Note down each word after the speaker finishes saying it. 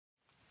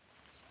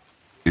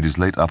It is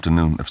late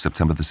afternoon of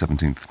September the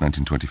 17th,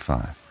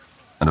 1925,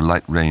 and a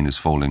light rain is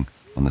falling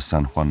on the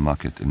San Juan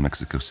market in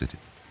Mexico City.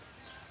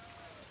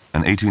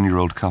 An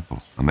 18-year-old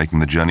couple are making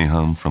the journey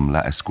home from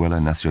La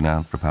Escuela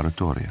Nacional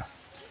Preparatoria,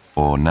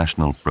 or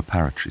National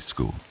Preparatory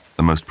School,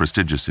 the most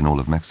prestigious in all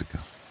of Mexico.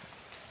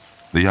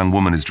 The young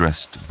woman is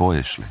dressed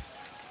boyishly,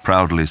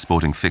 proudly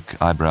sporting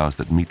thick eyebrows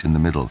that meet in the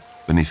middle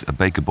beneath a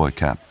baker boy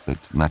cap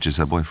that matches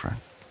her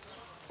boyfriend's.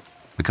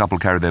 The couple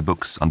carry their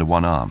books under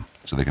one arm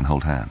so they can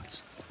hold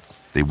hands.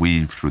 They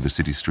weave through the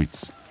city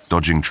streets,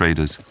 dodging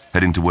traders,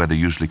 heading to where they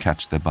usually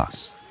catch their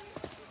bus.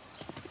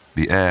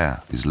 The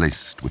air is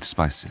laced with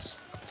spices,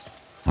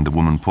 and the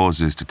woman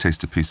pauses to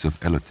taste a piece of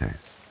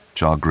elotes,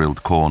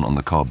 char-grilled corn on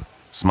the cob,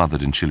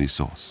 smothered in chili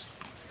sauce.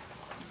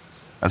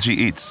 As she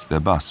eats, their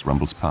bus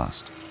rumbles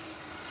past.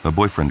 Her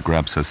boyfriend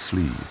grabs her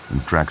sleeve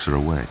and drags her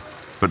away,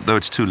 but though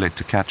it's too late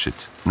to catch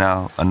it,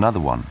 now another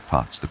one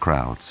parts the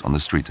crowds on the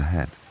street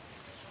ahead.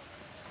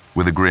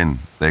 With a grin,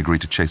 they agree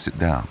to chase it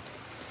down.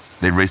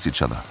 They race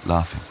each other,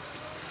 laughing.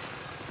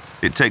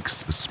 It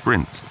takes a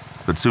sprint,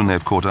 but soon they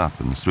have caught up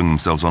and swing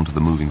themselves onto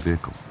the moving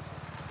vehicle.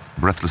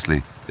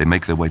 Breathlessly, they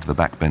make their way to the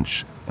back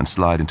bench and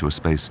slide into a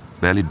space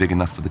barely big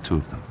enough for the two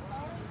of them.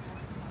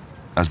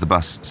 As the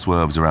bus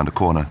swerves around a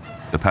corner,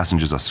 the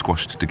passengers are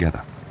squashed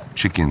together,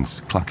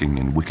 chickens clucking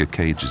in wicker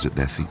cages at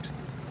their feet.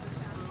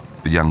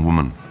 The young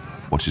woman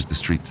watches the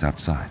streets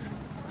outside.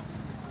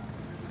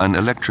 An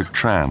electric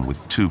tram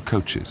with two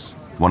coaches,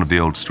 one of the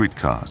old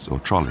streetcars or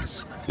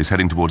trolleys, is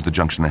heading towards the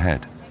junction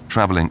ahead,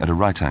 traveling at a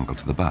right angle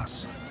to the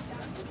bus.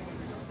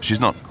 She's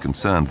not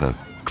concerned, though.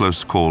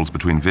 Close calls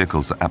between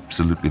vehicles are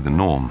absolutely the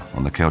norm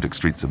on the chaotic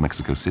streets of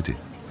Mexico City.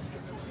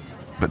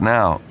 But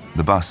now,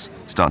 the bus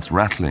starts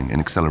rattling in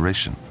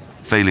acceleration,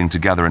 failing to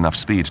gather enough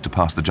speed to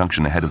pass the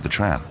junction ahead of the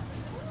tram.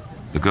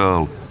 The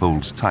girl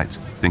holds tight,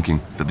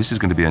 thinking that this is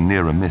going to be a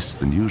nearer miss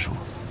than usual.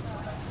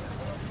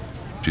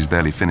 She's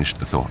barely finished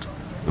the thought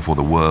before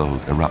the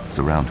world erupts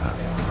around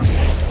her.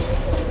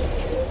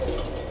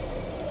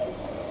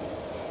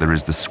 There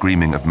is the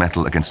screaming of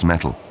metal against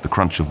metal, the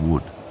crunch of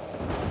wood.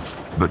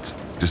 But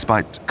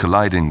despite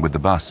colliding with the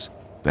bus,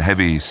 the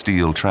heavy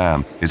steel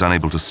tram is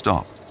unable to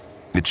stop.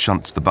 It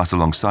shunts the bus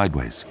along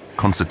sideways,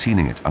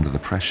 concertining it under the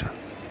pressure.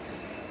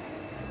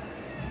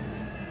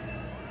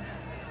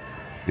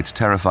 Its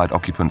terrified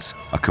occupants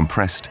are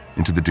compressed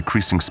into the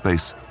decreasing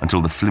space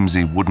until the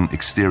flimsy wooden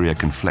exterior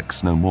can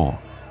flex no more.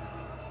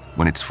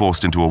 When it's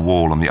forced into a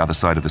wall on the other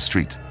side of the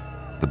street,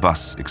 the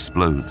bus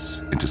explodes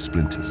into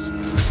splinters.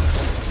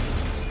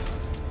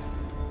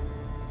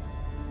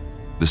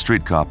 The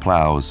streetcar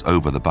plows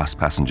over the bus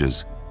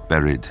passengers,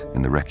 buried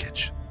in the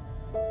wreckage.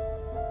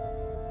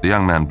 The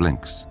young man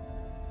blinks.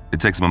 It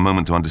takes him a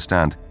moment to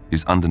understand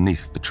he's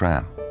underneath the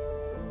tram.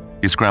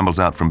 He scrambles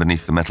out from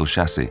beneath the metal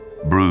chassis,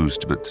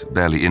 bruised but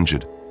barely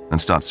injured,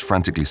 and starts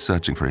frantically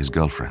searching for his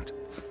girlfriend.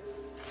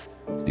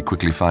 He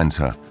quickly finds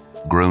her,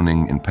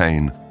 groaning in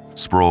pain,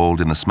 sprawled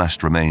in the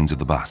smashed remains of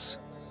the bus.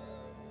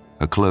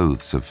 Her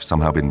clothes have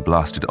somehow been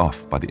blasted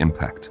off by the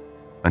impact,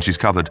 and she's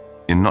covered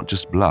in not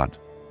just blood,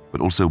 but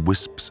also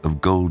wisps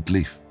of gold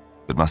leaf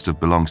that must have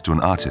belonged to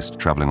an artist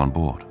traveling on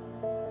board.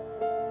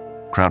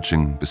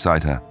 Crouching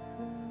beside her,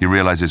 he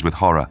realizes with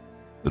horror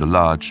that a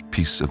large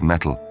piece of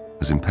metal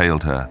has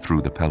impaled her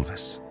through the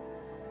pelvis.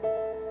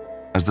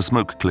 As the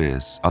smoke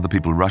clears, other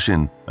people rush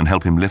in and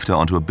help him lift her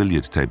onto a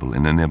billiard table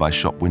in a nearby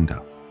shop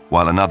window,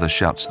 while another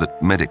shouts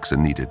that medics are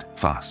needed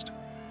fast.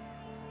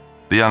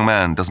 The young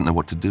man doesn't know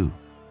what to do.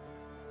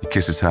 He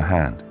kisses her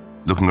hand,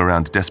 looking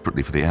around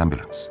desperately for the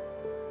ambulance.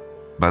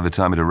 By the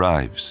time it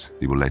arrives,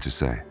 he will later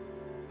say,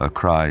 her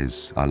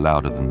cries are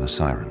louder than the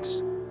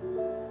sirens.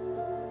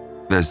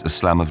 There's a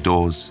slam of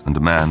doors, and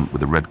a man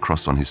with a red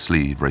cross on his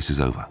sleeve races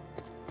over.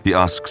 He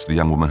asks the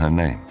young woman her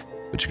name,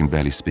 but she can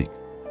barely speak,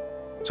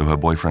 so her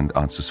boyfriend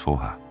answers for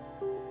her.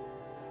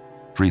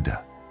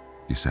 Frida,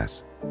 he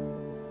says.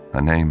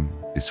 Her name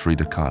is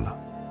Frida Kahlo.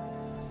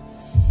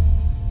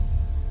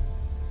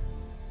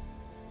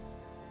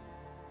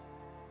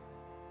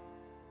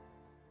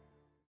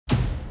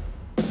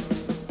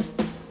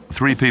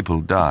 Three people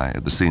die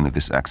at the scene of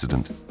this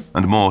accident,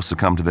 and more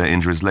succumb to their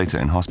injuries later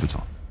in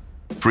hospital.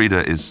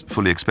 Frida is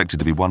fully expected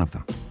to be one of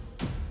them.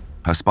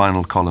 Her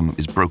spinal column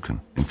is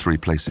broken in 3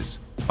 places,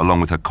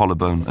 along with her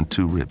collarbone and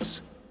 2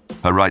 ribs.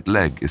 Her right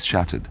leg is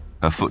shattered,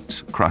 her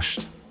foot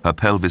crushed, her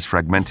pelvis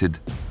fragmented,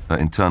 her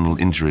internal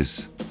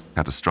injuries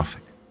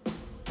catastrophic.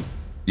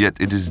 Yet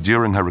it is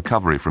during her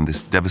recovery from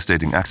this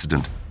devastating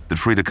accident that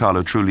Frida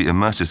Kahlo truly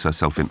immerses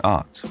herself in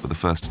art for the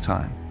first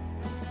time.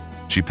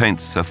 She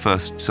paints her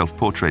first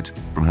self-portrait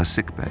from her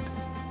sickbed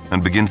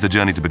and begins the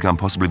journey to become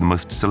possibly the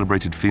most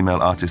celebrated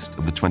female artist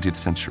of the 20th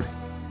century.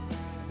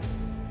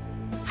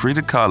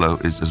 Frida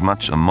Kahlo is as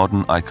much a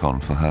modern icon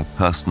for her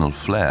personal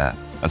flair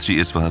as she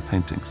is for her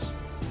paintings.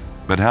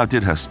 But how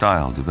did her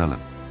style develop,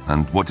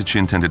 and what did she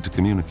intend to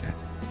communicate?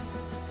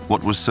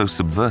 What was so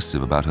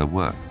subversive about her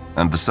work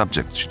and the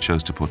subject she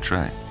chose to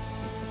portray?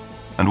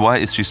 And why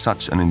is she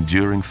such an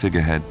enduring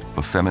figurehead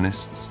for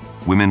feminists,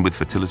 women with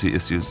fertility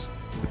issues,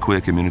 the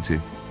queer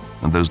community,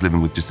 and those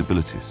living with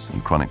disabilities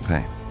and chronic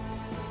pain.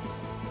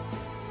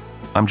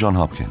 I'm John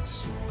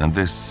Hopkins, and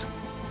this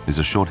is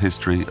a short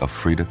history of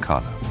Frida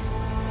Kahlo.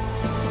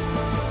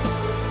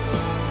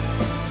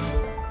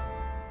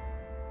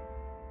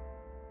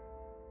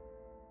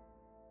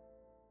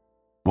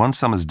 One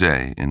summer's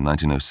day in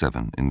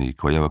 1907 in the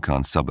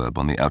Coyoacán suburb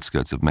on the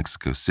outskirts of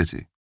Mexico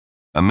City,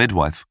 a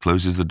midwife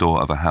closes the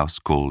door of a house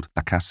called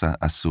La Casa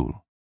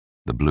Azul,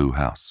 the Blue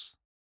House.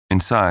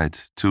 Inside,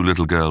 two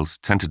little girls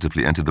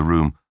tentatively enter the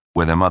room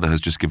where their mother has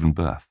just given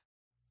birth.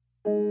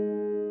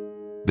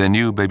 Their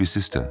new baby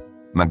sister,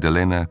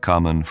 Magdalena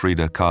Carmen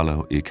Frida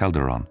Kahlo y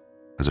Calderón,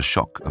 has a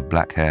shock of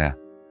black hair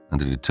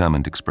and a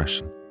determined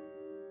expression.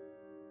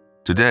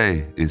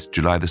 Today is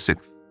July the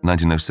 6th,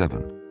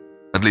 1907.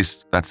 At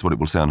least that's what it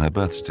will say on her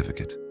birth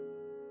certificate.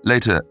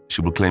 Later,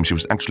 she will claim she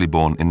was actually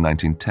born in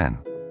 1910,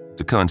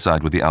 to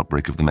coincide with the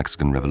outbreak of the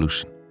Mexican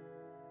Revolution.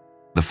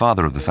 The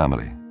father of the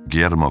family,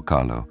 Guillermo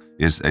Kahlo,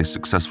 is a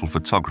successful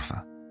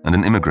photographer and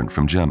an immigrant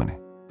from Germany,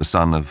 the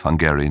son of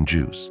Hungarian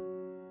Jews.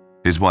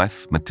 His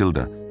wife,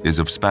 Matilda, is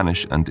of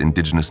Spanish and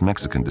indigenous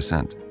Mexican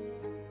descent.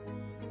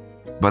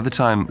 By the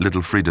time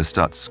little Frida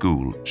starts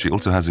school, she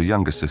also has a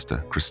younger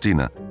sister,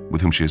 Cristina,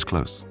 with whom she is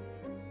close.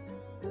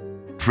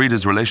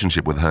 Frida's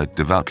relationship with her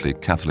devoutly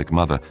Catholic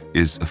mother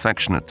is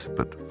affectionate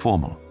but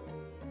formal.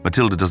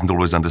 Matilda doesn't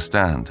always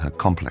understand her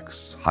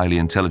complex, highly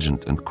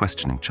intelligent and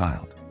questioning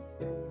child.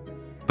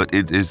 But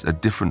it is a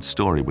different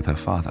story with her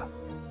father,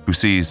 who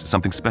sees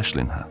something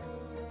special in her,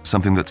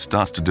 something that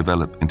starts to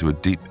develop into a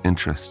deep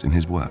interest in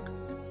his work.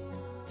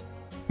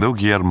 Though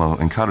Guillermo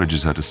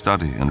encourages her to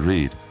study and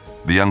read,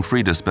 the young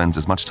Frida spends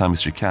as much time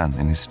as she can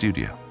in his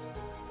studio.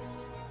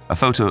 A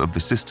photo of the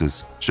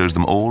sisters shows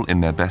them all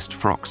in their best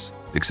frocks,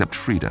 except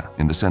Frida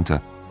in the center,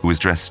 who is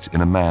dressed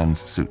in a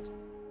man's suit.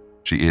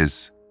 She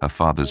is her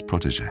father's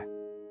protege.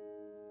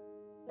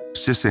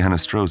 Circe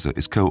Henestrosa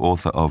is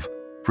co-author of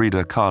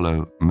Frida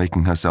Kahlo,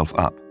 Making Herself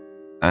Up,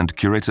 and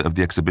curator of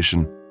the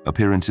exhibition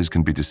Appearances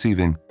Can Be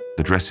Deceiving,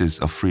 The Dresses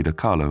of Frida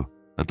Kahlo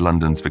at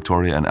London's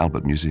Victoria and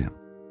Albert Museum.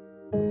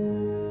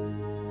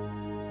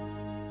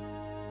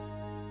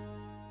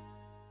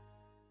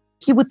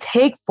 He would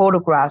take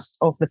photographs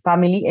of the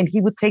family and he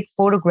would take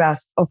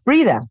photographs of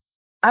Frida.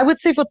 I would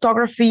say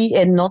photography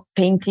and not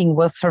painting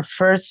was her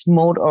first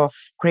mode of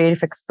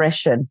creative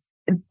expression.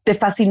 The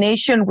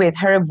fascination with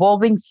her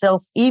evolving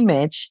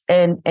self-image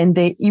and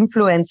the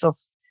influence of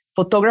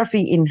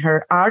photography in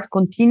her art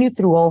continued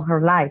through all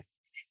her life.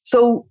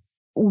 So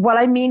what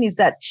I mean is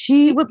that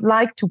she would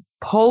like to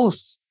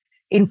pose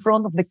in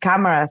front of the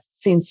camera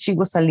since she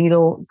was a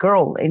little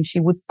girl, and she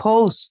would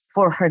pose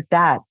for her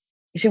dad.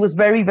 She was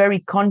very, very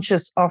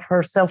conscious of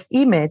her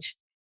self-image.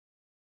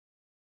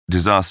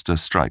 Disaster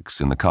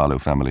strikes in the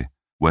Kahlo family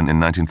when, in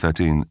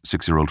 1913,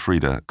 6-year-old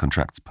Frida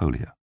contracts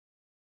polio.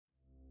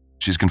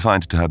 She's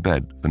confined to her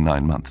bed for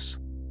 9 months.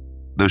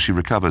 Though she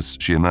recovers,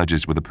 she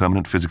emerges with a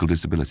permanent physical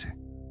disability,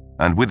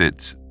 and with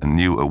it, a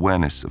new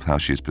awareness of how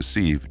she is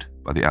perceived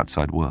by the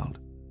outside world.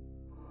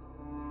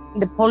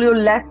 The polio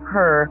left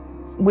her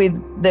with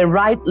the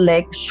right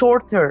leg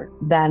shorter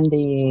than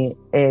the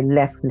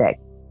left leg.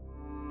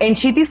 And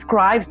she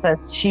describes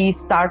that she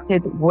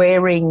started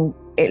wearing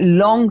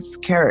long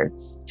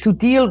skirts to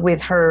deal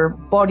with her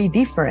body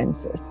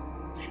differences.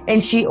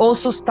 And she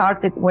also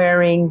started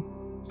wearing,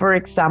 for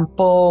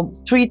example,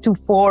 3 to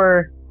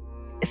 4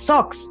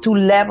 socks to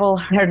level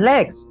her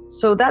legs.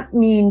 So that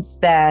means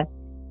that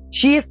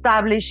she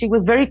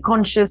was very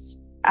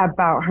conscious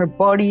about her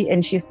body,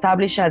 and she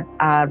established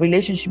a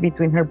relationship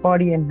between her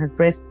body and her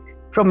dress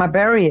from a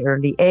very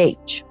early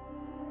age.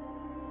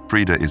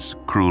 Frida is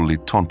cruelly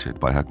taunted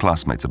by her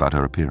classmates about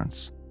her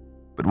appearance.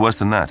 But worse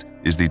than that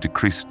is the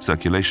decreased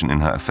circulation in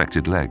her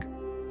affected leg,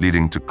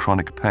 leading to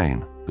chronic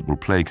pain that will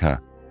plague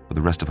her for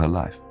the rest of her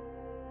life.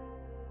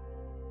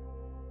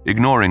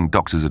 Ignoring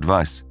doctors'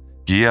 advice,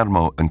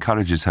 Guillermo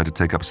encourages her to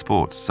take up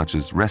sports such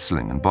as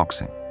wrestling and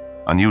boxing,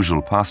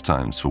 unusual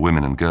pastimes for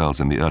women and girls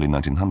in the early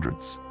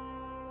 1900s.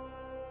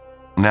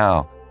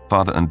 Now,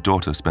 father and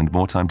daughter spend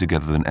more time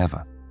together than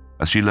ever,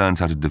 as she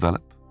learns how to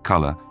develop,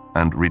 color,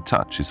 and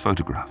retouch his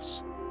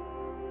photographs.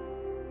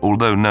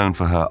 Although known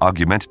for her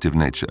argumentative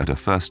nature at her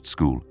first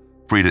school,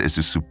 Frida is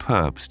a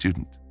superb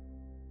student.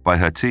 By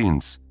her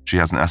teens, she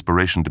has an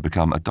aspiration to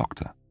become a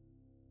doctor.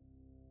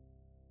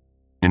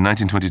 In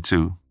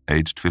 1922,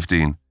 aged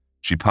 15,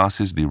 she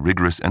passes the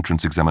rigorous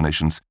entrance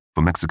examinations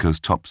for Mexico's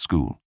top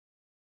school.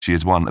 She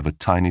is one of a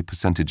tiny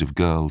percentage of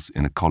girls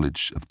in a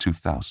college of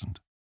 2,000.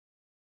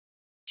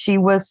 She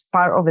was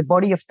part of the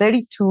body of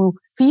 32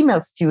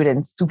 female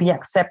students to be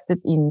accepted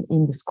in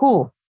the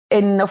school.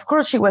 And of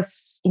course, she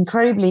was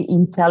incredibly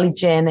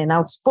intelligent and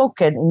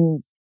outspoken,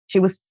 and she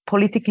was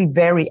politically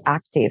very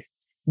active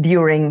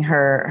during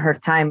her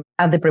time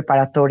at the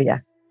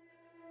preparatoria.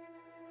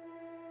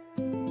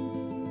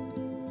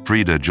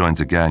 Frida joins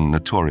a gang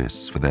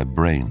notorious for their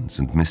brains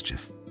and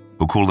mischief,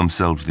 who call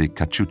themselves the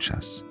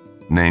Cachuchas,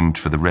 named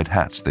for the red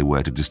hats they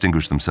wear to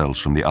distinguish themselves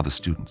from the other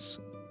students.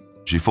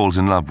 She falls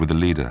in love with the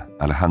leader,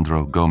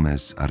 Alejandro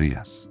Gomez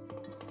Arias.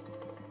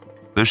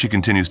 Though she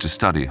continues to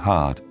study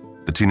hard,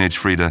 the teenage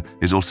Frida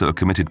is also a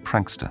committed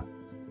prankster.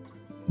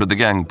 But the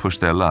gang push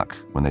their luck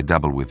when they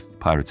dabble with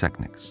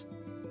pyrotechnics.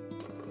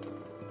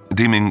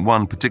 Deeming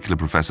one particular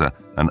professor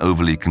an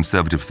overly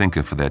conservative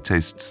thinker for their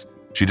tastes,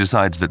 she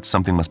decides that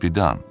something must be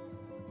done.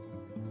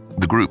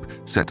 The group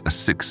set a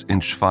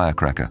 6-inch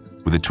firecracker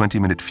with a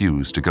 20-minute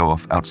fuse to go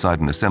off outside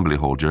an assembly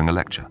hall during a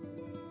lecture.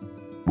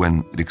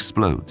 When it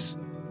explodes,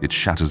 it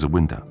shatters a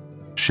window,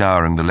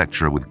 showering the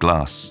lecturer with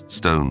glass,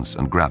 stones,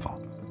 and gravel.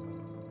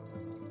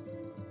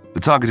 The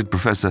targeted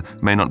professor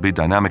may not be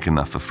dynamic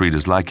enough for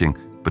Frida's liking,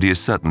 but he is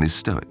certainly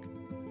stoic.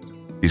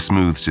 He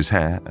smooths his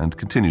hair and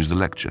continues the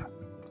lecture,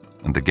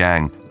 and the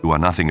gang, who are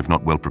nothing if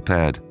not well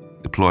prepared,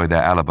 deploy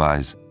their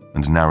alibis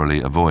and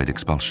narrowly avoid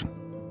expulsion.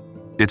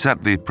 It's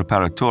at the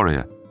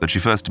preparatoria that she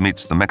first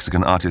meets the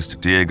Mexican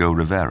artist Diego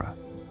Rivera.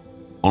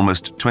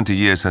 Almost 20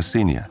 years her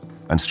senior,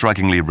 and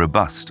strikingly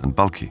robust and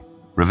bulky,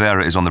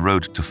 Rivera is on the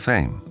road to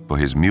fame for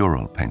his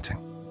mural painting.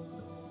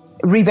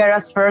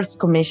 Rivera's first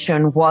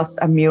commission was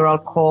a mural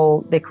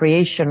called The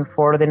Creation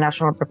for the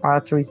National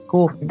Preparatory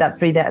School that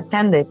Frida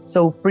attended.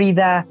 So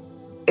Frida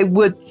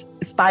would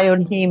spy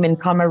on him and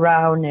come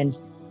around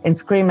and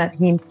scream at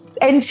him.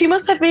 And she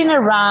must have been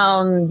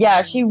around,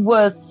 she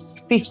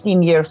was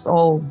 15 years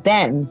old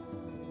then.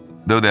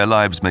 Though their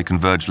lives may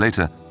converge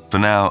later, for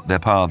now their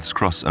paths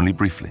cross only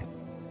briefly.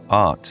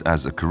 Art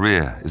as a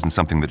career isn't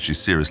something that she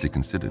seriously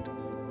considered.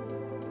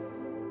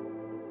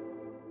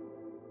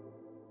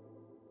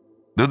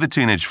 Though the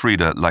teenage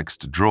Frida likes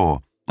to draw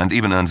and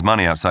even earns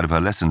money outside of her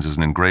lessons as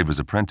an engraver's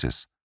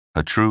apprentice,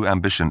 her true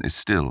ambition is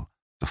still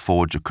to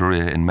forge a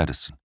career in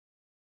medicine.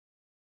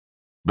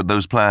 But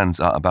those plans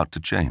are about to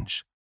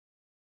change.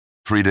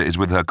 Frida is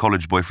with her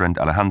college boyfriend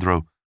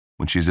Alejandro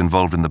when she is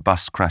involved in the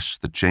bus crash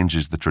that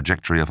changes the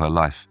trajectory of her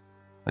life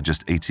at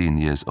just 18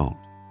 years old.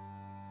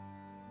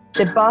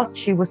 The bus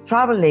she was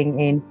traveling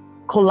in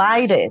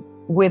collided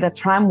with a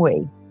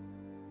tramway,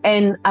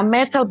 and a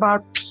metal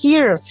bar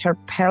pierced her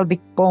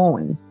pelvic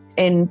bone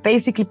and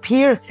basically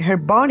pierced her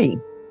body.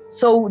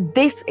 So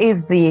this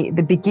is the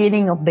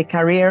beginning of the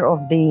career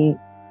of the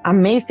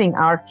amazing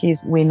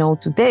artist we know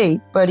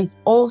today, but it's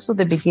also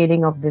the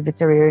beginning of the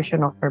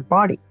deterioration of her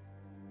body.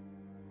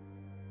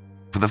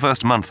 For the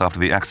first month after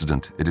the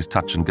accident, it is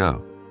touch and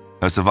go,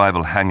 her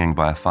survival hanging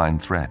by a fine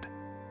thread.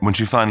 When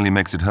she finally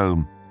makes it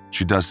home,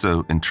 she does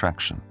so in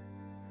traction.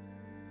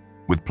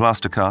 With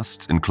plaster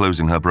casts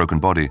enclosing her broken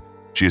body,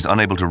 she is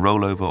unable to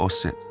roll over or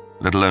sit,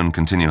 let alone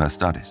continue her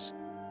studies.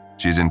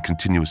 She is in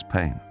continuous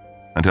pain,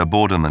 and her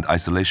boredom and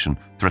isolation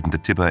threaten to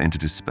tip her into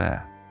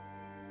despair.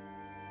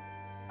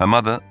 Her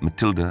mother,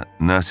 Matilda,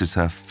 nurses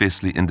her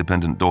fiercely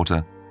independent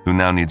daughter, who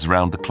now needs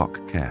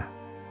round-the-clock care.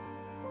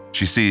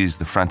 She sees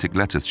the frantic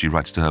letters she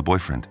writes to her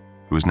boyfriend,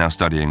 who is now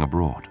studying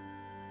abroad.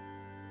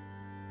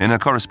 In her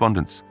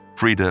correspondence,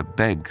 Frida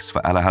begs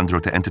for Alejandro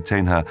to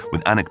entertain her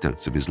with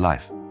anecdotes of his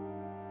life.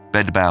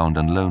 Bedbound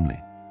and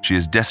lonely, she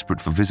is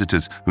desperate for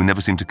visitors who never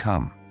seem to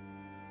come.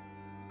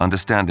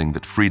 Understanding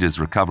that Frida's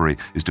recovery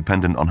is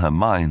dependent on her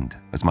mind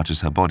as much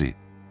as her body,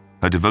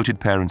 her devoted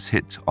parents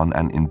hit on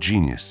an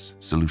ingenious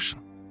solution.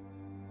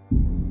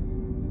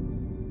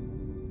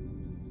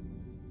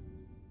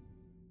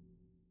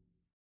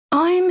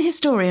 I'm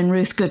historian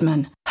Ruth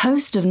Goodman,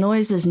 host of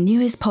Noiser's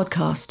newest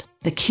podcast,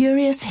 The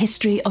Curious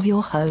History of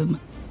Your Home.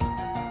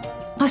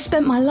 I've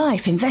spent my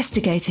life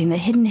investigating the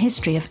hidden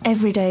history of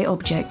everyday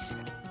objects.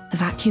 The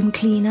vacuum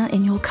cleaner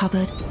in your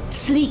cupboard,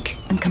 sleek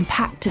and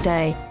compact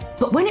today,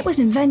 but when it was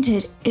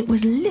invented, it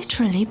was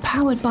literally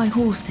powered by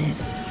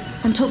horses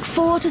and took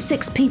 4 to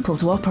 6 people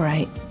to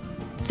operate.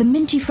 The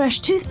minty fresh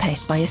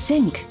toothpaste by your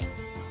sink.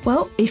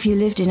 Well, if you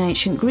lived in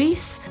ancient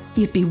Greece,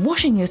 you'd be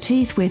washing your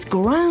teeth with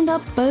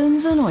ground-up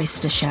bones and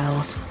oyster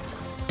shells.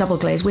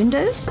 Double-glazed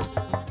windows?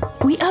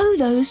 We owe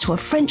those to a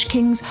French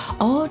king's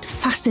odd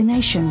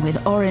fascination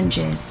with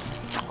oranges.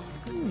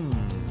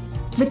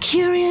 The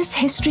Curious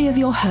History of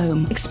Your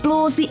Home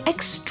explores the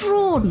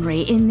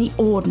extraordinary in the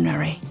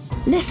ordinary.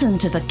 Listen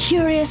to The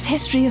Curious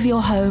History of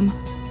Your Home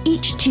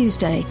each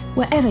Tuesday,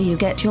 wherever you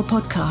get your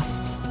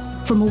podcasts.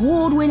 From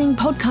award-winning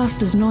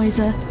podcasters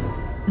Noiser,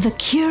 The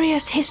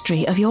Curious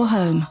History of Your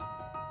Home.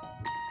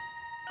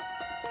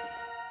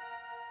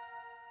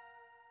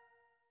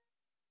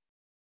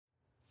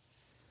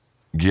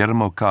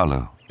 Guillermo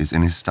Kahlo is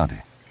in his study.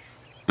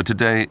 But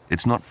today,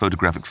 it's not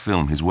photographic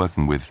film he's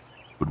working with,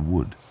 but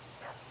wood.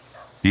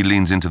 He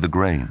leans into the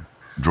grain,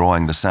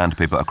 drawing the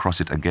sandpaper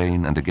across it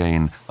again and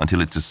again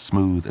until it's as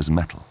smooth as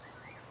metal.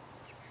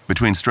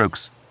 Between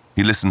strokes,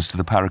 he listens to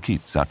the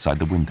parakeets outside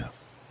the window,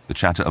 the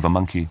chatter of a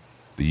monkey,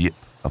 the yip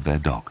of their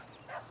dog.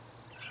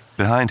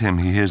 Behind him,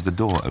 he hears the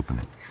door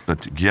opening,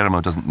 but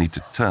Guillermo doesn't need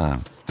to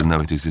turn to know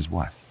it is his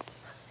wife.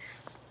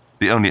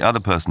 The only other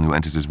person who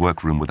enters his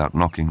workroom without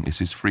knocking is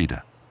his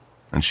Frida,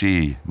 and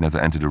she never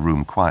entered a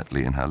room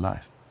quietly in her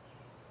life.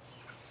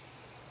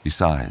 He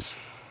sighs,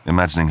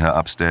 imagining her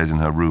upstairs in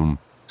her room,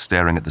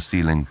 staring at the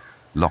ceiling,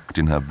 locked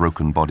in her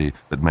broken body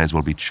that may as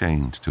well be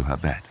chained to her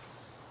bed.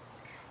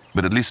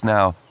 But at least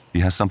now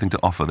he has something to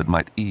offer that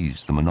might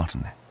ease the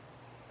monotony.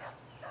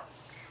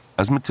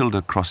 As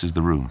Matilda crosses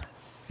the room,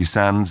 he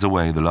sands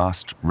away the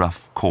last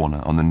rough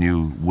corner on the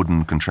new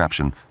wooden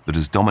contraption that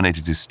has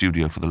dominated his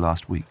studio for the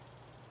last week.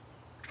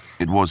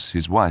 It was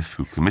his wife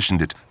who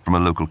commissioned it from a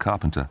local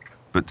carpenter,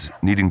 but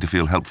needing to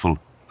feel helpful,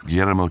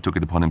 Guillermo took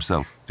it upon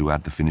himself to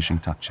add the finishing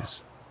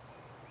touches.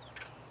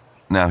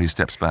 Now he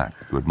steps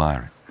back to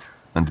admire it,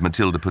 and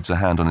Matilda puts a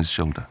hand on his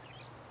shoulder.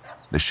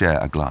 They share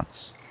a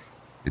glance.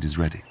 It is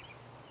ready.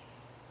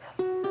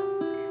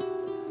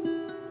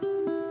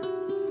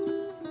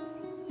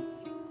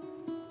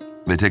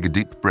 They take a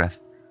deep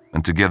breath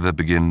and together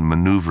begin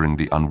maneuvering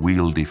the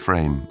unwieldy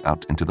frame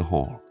out into the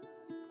hall.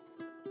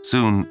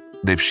 Soon,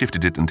 they've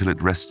shifted it until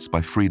it rests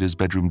by Frida's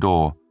bedroom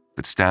door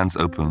that stands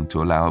open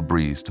to allow a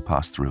breeze to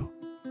pass through.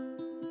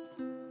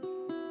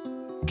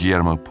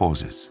 Guillermo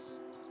pauses,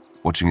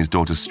 watching his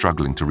daughter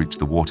struggling to reach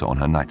the water on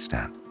her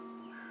nightstand.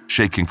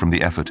 Shaking from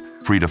the effort,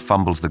 Frida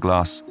fumbles the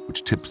glass,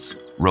 which tips,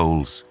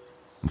 rolls,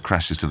 and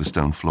crashes to the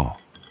stone floor.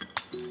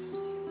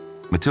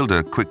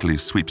 Matilda quickly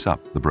sweeps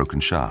up the broken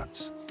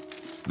shards.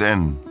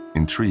 Then,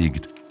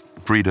 intrigued,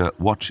 Frida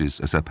watches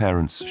as her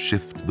parents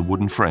shift the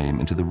wooden frame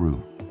into the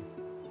room.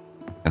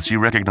 As she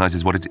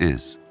recognizes what it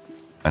is,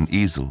 an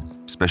easel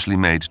specially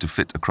made to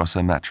fit across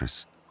her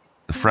mattress,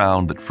 the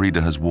frown that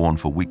Frida has worn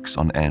for weeks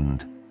on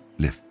end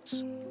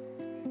lifts.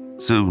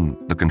 Soon,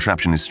 the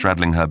contraption is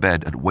straddling her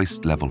bed at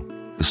waist level,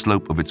 the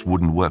slope of its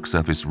wooden work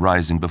surface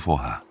rising before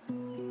her.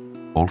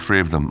 All three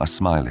of them are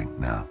smiling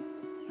now.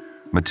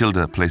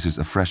 Matilda places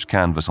a fresh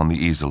canvas on the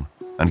easel,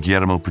 and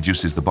Guillermo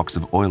produces the box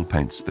of oil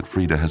paints that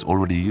Frida has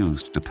already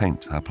used to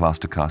paint her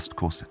plaster cast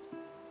corset.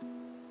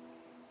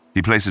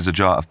 He places a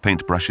jar of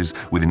paint brushes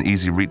within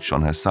easy reach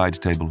on her side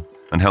table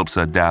and helps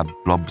her dab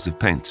blobs of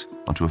paint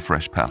onto a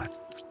fresh palette.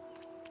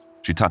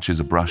 She touches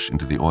a brush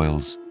into the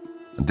oils,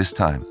 and this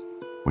time,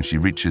 when she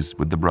reaches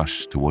with the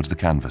brush towards the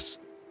canvas,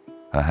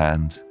 her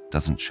hand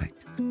doesn't shake.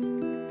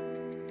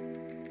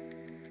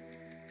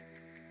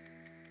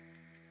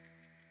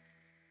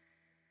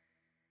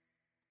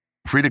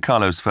 Frida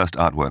Kahlo's first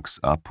artworks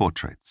are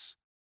portraits.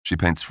 She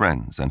paints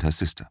friends and her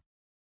sister.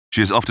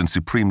 She is often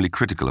supremely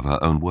critical of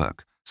her own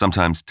work,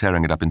 sometimes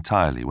tearing it up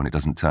entirely when it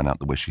doesn't turn out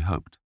the way she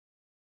hoped.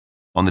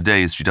 On the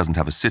days she doesn't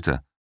have a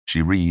sitter,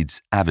 she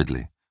reads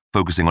avidly,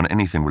 focusing on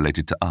anything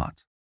related to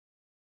art.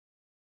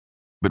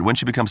 But when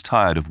she becomes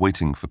tired of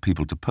waiting for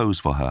people to pose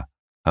for her,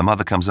 her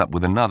mother comes up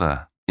with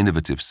another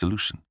innovative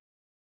solution.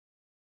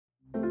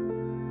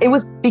 It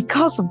was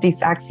because of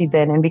this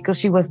accident and because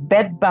she was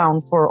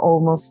bedbound for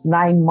almost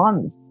 9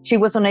 months. She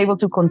was unable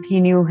to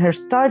continue her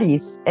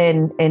studies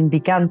and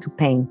began to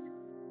paint.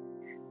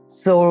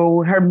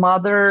 So her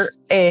mother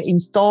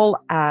installed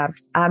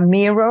a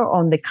mirror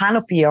on the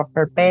canopy of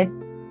her bed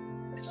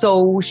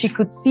so she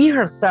could see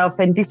herself.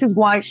 And this is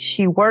why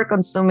she worked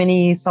on so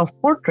many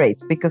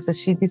self-portraits, because as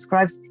she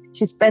describes,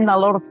 she spent a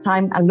lot of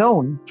time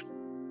alone.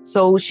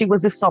 So she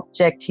was the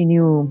subject she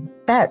knew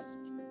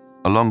best.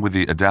 Along with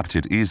the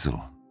adapted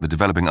easel, the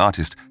developing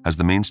artist has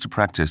the means to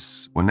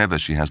practice whenever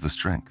she has the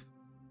strength.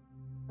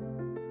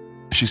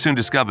 She soon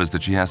discovers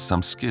that she has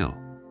some skill,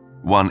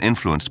 one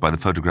influenced by the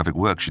photographic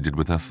work she did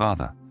with her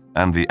father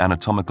and the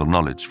anatomical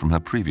knowledge from her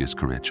previous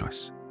career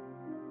choice.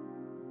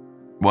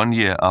 1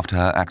 year after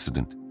her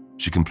accident,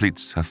 she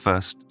completes her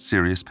first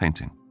serious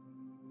painting.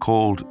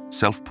 Called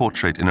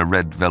Self-Portrait in a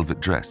Red Velvet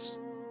Dress,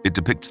 it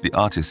depicts the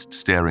artist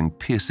staring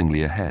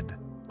piercingly ahead,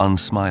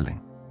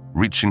 unsmiling,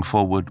 reaching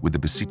forward with a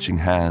beseeching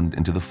hand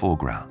into the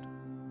foreground.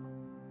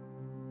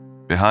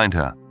 Behind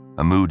her,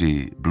 a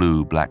moody,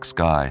 blue-black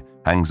sky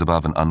hangs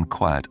above an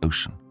unquiet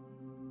ocean.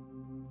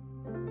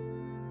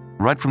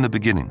 Right from the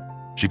beginning,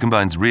 she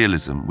combines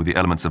realism with the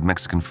elements of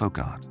Mexican folk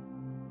art.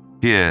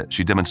 Here,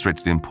 she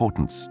demonstrates the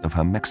importance of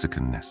her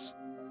Mexicanness,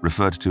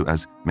 referred to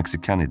as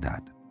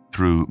Mexicanidad,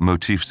 through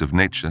motifs of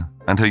nature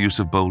and her use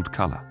of bold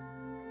color.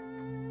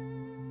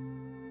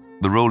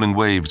 The rolling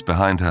waves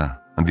behind her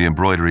and the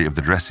embroidery of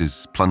the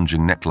dress's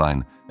plunging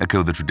neckline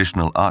echo the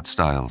traditional art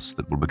styles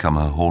that will become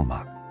her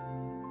hallmark.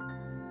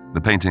 The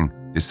painting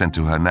is sent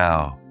to her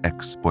now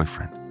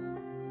ex-boyfriend.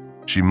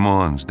 She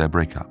mourns their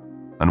breakup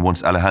and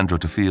wants Alejandro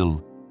to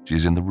feel she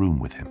is in the room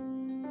with him.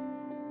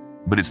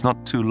 But it's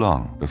not too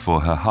long before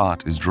her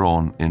heart is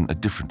drawn in a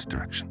different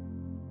direction.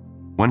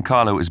 When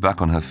Kahlo is back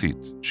on her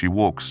feet, she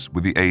walks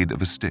with the aid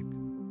of a stick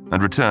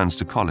and returns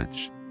to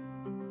college.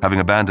 Having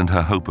abandoned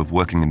her hope of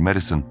working in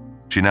medicine,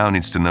 she now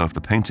needs to know if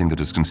the painting that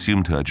has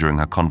consumed her during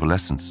her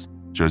convalescence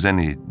shows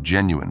any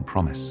genuine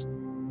promise.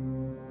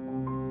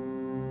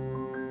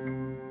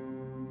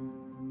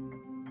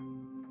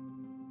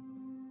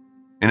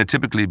 In a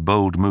typically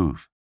bold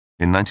move,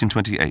 in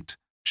 1928,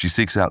 she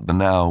seeks out the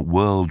now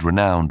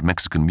world-renowned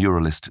Mexican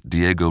muralist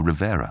Diego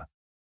Rivera,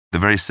 the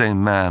very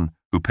same man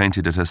who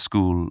painted at her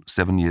school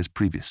 7 years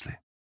previously.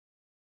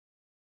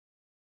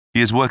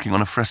 He is working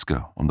on a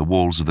fresco on the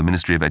walls of the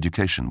Ministry of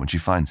Education when she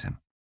finds him,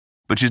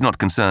 but she's not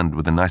concerned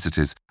with the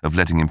niceties of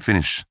letting him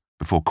finish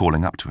before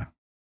calling up to him.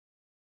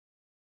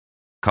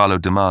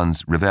 Kahlo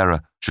demands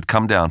Rivera should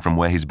come down from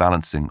where he's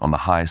balancing on the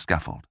high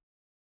scaffold.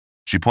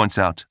 She points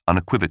out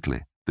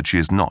unequivocally that she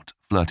is not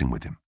flirting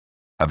with him,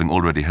 having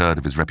already heard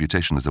of his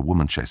reputation as a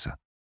woman chaser,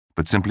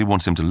 but simply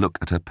wants him to look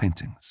at her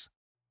paintings.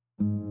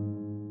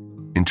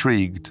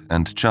 Intrigued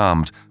and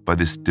charmed by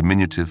this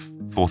diminutive,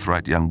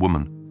 forthright young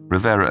woman,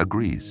 Rivera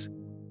agrees.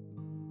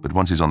 But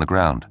once he's on the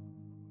ground,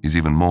 he's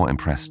even more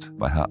impressed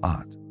by her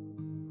art.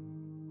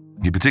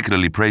 He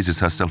particularly praises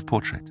her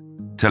self-portrait,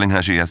 telling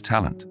her she has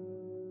talent.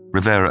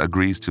 Rivera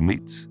agrees to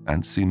meet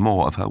and see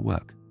more of her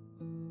work.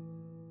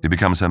 He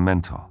becomes her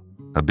mentor,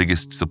 her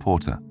biggest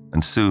supporter,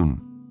 and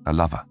soon a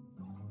lover.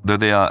 Though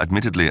they are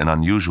admittedly an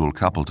unusual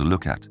couple to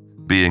look at,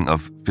 being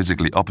of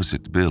physically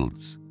opposite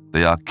builds,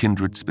 they are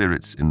kindred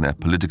spirits in their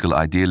political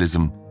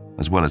idealism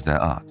as well as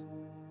their art.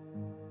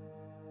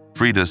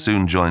 Frida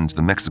soon joins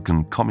the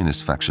Mexican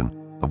communist faction,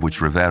 of which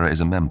Rivera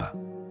is a member.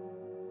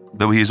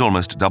 Though he is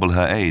almost double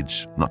her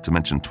age, not to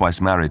mention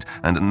twice married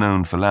and a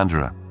known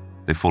philanderer,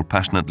 they fall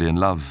passionately in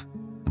love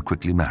and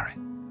quickly marry.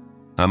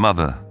 Her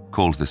mother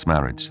calls this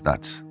marriage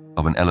that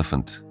of an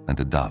elephant and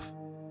a dove.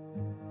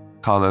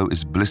 Kahlo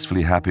is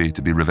blissfully happy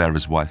to be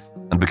Rivera's wife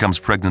and becomes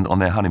pregnant on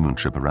their honeymoon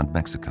trip around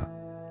Mexico.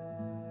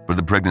 But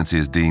the pregnancy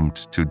is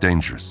deemed too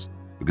dangerous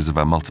because of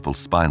her multiple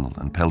spinal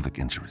and pelvic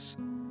injuries.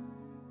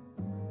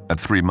 At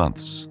 3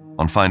 months,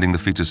 on finding the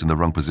fetus in the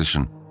wrong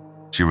position,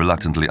 she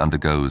reluctantly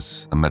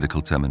undergoes a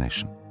medical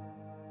termination.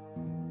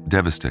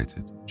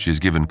 Devastated, she is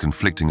given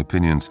conflicting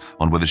opinions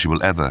on whether she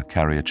will ever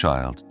carry a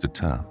child to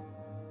term.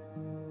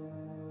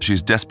 She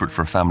is desperate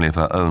for a family of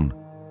her own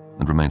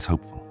and remains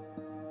hopeful.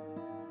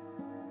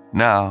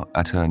 Now,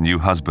 at her new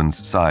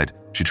husband's side,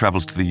 she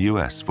travels to the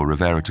US for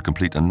Rivera to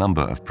complete a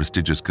number of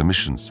prestigious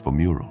commissions for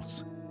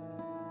murals.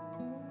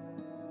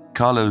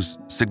 Kahlo's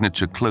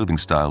signature clothing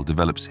style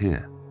develops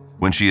here,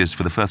 when she is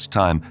for the first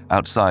time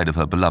outside of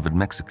her beloved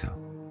Mexico.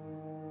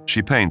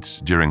 She paints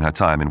during her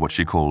time in what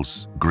she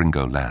calls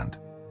Gringo Land,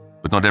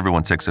 but not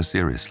everyone takes her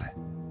seriously.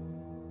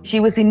 She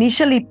was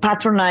initially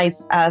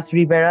patronized as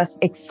Rivera's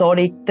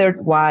exotic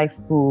third wife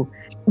who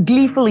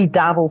gleefully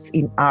dabbles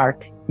in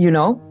art,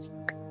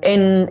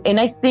 And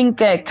I think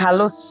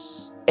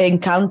Kahlo's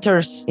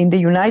encounters in the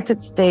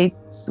United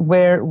States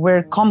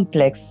were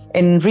complex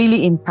and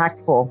really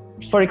impactful.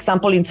 For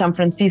example, in San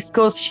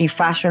Francisco, she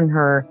fashioned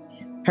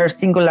her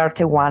singular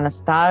Tehuana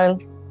style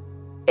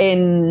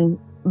and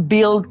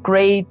built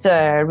great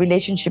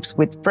relationships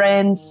with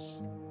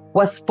friends,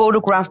 was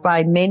photographed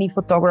by many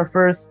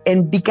photographers,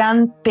 and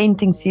began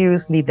painting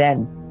seriously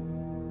then.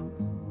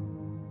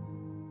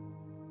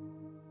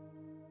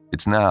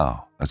 It's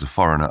now, as a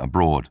foreigner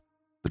abroad,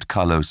 that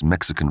Kahlo's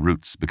Mexican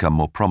roots become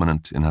more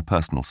prominent in her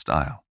personal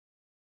style.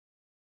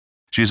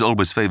 She has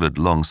always favored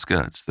long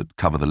skirts that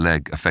cover the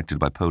leg affected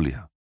by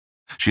polio.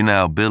 She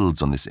now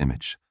builds on this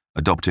image,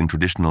 adopting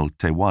traditional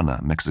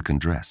Tehuana Mexican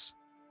dress.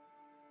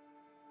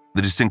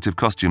 The distinctive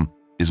costume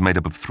is made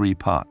up of 3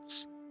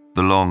 parts: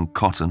 the long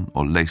cotton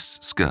or lace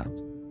skirt,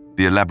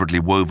 the elaborately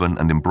woven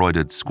and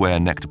embroidered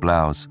square-necked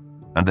blouse,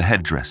 and the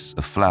headdress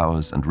of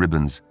flowers and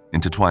ribbons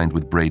intertwined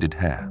with braided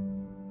hair.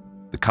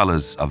 The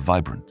colors are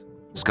vibrant: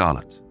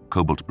 scarlet,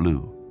 cobalt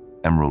blue,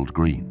 emerald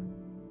green.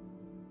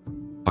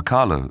 For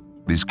Kahlo,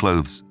 these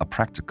clothes are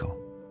practical.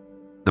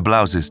 The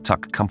blouses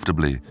tuck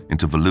comfortably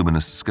into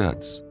voluminous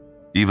skirts,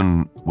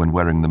 even when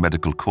wearing the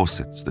medical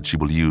corsets that she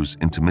will use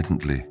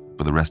intermittently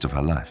for the rest of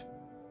her life.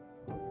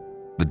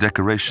 The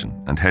decoration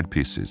and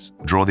headpieces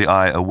draw the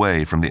eye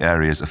away from the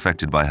areas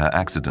affected by her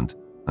accident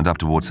and up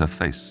towards her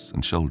face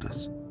and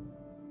shoulders.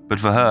 But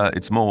for her,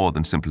 it's more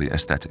than simply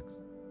aesthetics.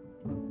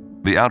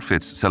 The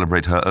outfits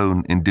celebrate her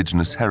own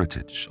indigenous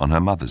heritage on her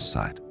mother's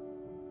side.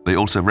 They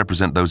also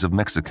represent those of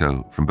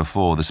Mexico from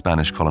before the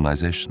Spanish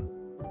colonization.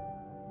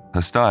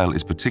 Her style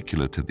is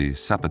particular to the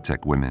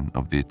Zapotec women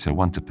of the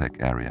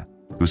Tehuantepec area,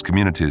 whose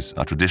communities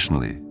are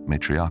traditionally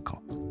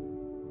matriarchal.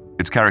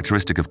 It's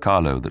characteristic of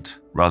Kahlo that,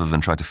 rather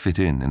than try to fit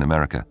in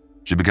America,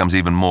 she becomes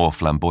even more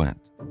flamboyant,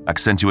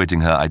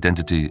 accentuating her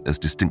identity as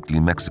distinctly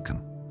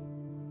Mexican.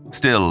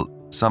 Still,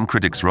 some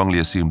critics wrongly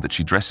assume that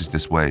she dresses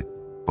this way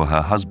for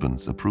her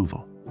husband's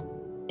approval.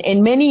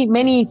 And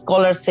many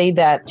scholars say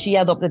that she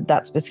adopted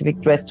that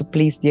specific dress to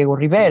please Diego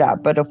Rivera.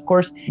 But of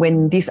course,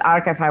 when this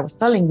archive I was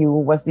telling you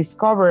was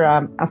discovered,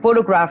 a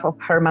photograph of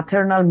her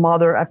maternal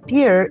mother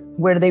appeared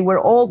where they were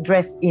all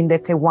dressed in the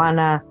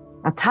Tehuana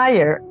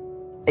attire,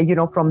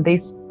 from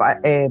this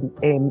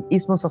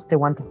Isthmus of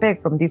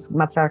Tehuantepec, from this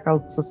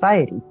matriarchal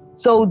society.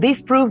 So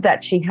this proved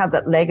that she had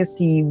that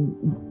legacy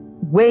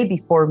way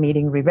before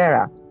meeting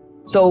Rivera.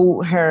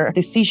 So her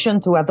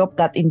decision to adopt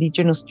that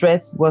indigenous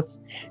dress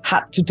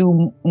had to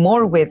do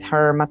more with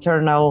her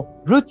maternal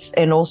roots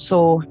and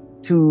also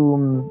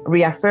to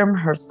reaffirm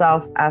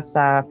herself as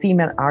a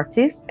female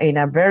artist in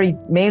a very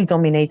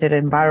male-dominated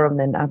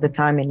environment at the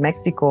time in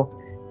Mexico,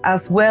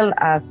 as well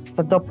as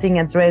adopting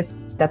a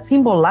dress that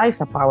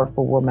symbolized a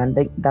powerful woman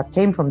that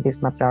came from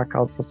this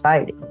matriarchal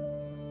society.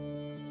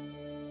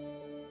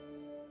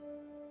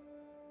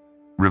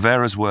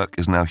 Rivera's work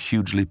is now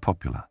hugely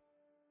popular.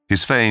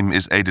 His fame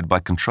is aided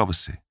by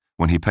controversy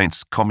when he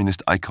paints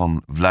communist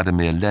icon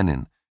Vladimir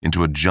Lenin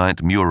into a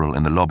giant mural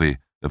in the lobby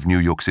of New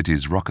York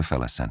City's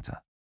Rockefeller Center.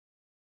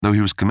 Though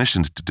he was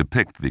commissioned to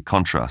depict the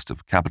contrast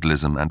of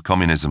capitalism and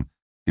communism,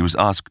 he was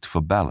asked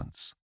for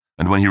balance,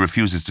 and when he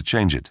refuses to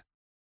change it,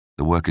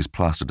 the work is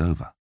plastered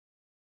over.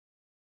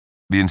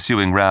 The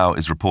ensuing row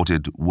is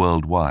reported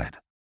worldwide,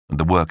 and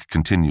the work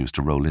continues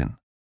to roll in.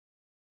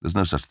 There's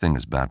no such thing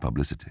as bad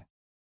publicity.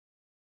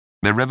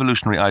 Their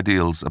revolutionary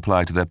ideals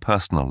apply to their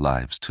personal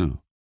lives too.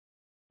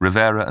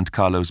 Rivera and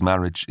Kahlo's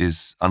marriage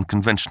is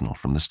unconventional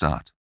from the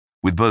start,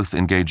 with both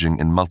engaging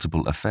in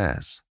multiple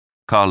affairs,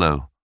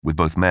 Kahlo with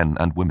both men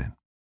and women.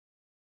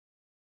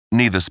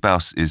 Neither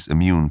spouse is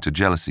immune to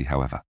jealousy,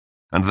 however,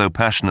 and though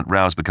passionate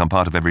rows become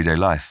part of everyday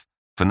life,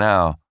 for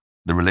now,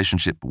 the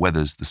relationship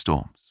weathers the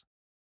storms.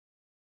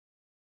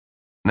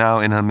 Now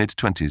in her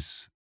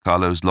mid-20s,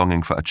 Kahlo's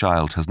longing for a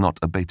child has not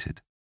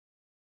abated.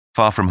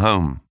 Far from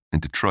home, in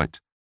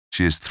Detroit,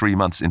 she is 3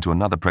 months into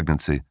another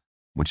pregnancy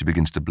when she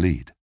begins to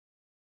bleed.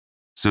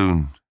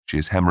 Soon, she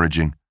is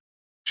hemorrhaging.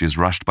 She is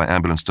rushed by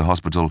ambulance to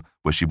hospital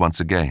where she once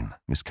again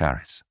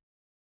miscarries.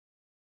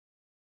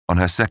 On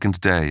her second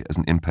day as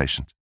an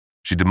inpatient,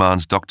 she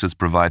demands doctors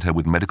provide her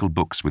with medical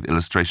books with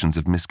illustrations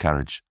of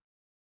miscarriage,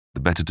 the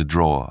better to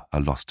draw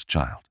her lost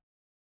child.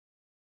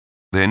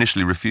 They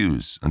initially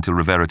refuse until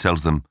Rivera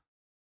tells them,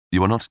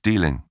 "You are not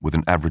dealing with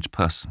an average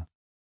person.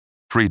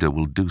 Frida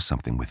will do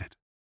something with it.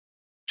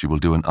 She will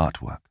do an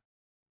artwork."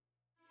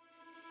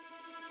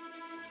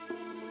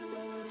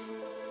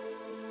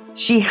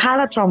 She had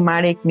a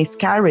traumatic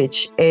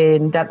miscarriage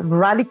and that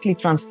radically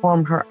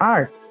transformed her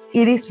art.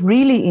 It is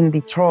really in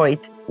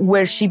Detroit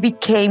where she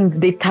became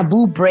the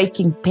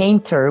taboo-breaking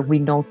painter we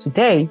know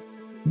today,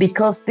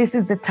 because this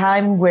is the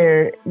time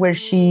where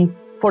she,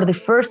 for the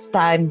first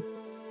time,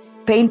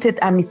 painted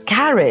a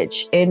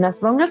miscarriage. And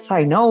as long as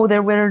I know,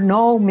 there were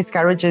no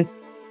miscarriages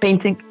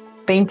painted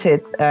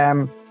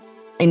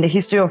in the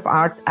history of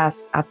art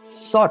as at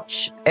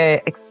such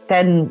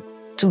extent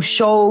to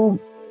show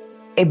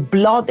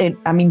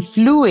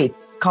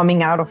fluids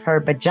coming out of her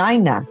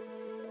vagina.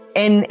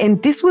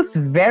 And this was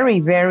very,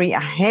 very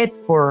ahead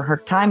for her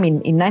time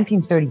in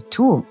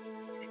 1932.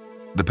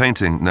 The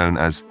painting, known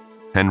as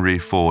Henry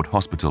Ford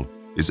Hospital,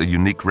 is a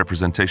unique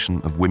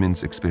representation of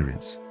women's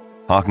experience,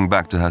 harking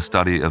back to her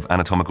study of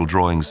anatomical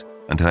drawings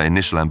and her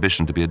initial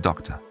ambition to be a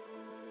doctor.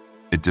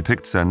 It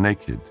depicts her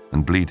naked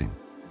and bleeding,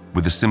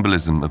 with the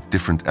symbolism of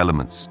different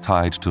elements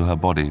tied to her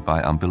body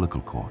by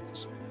umbilical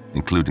cords,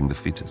 including the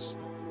fetus.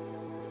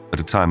 At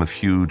a time of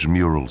huge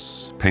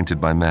murals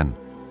painted by men,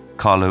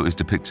 Kahlo is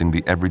depicting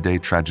the everyday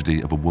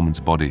tragedy of a woman's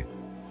body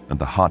and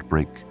the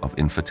heartbreak of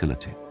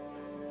infertility.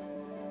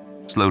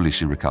 Slowly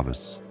she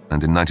recovers,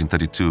 and in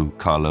 1932,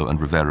 Kahlo and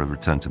Rivera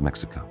return to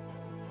Mexico.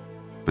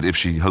 But if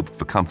she hoped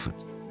for comfort,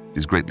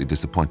 she's greatly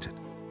disappointed.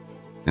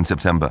 In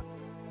September,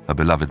 her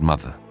beloved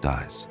mother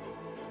dies.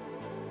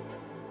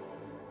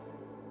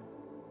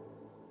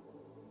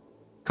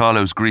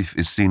 Kahlo's grief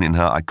is seen in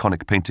her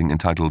iconic painting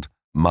entitled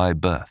My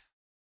Birth,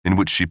 in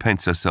which she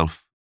paints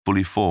herself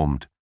fully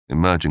formed,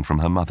 emerging from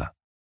her mother.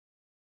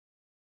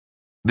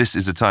 This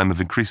is a time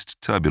of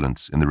increased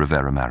turbulence in the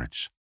Rivera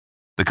marriage.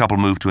 The couple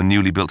moved to a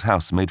newly built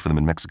house made for them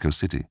in Mexico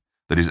City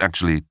that is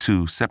actually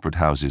 2 separate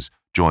houses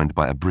joined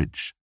by a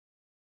bridge.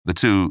 The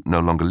two no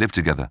longer live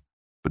together,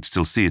 but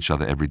still see each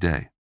other every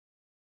day.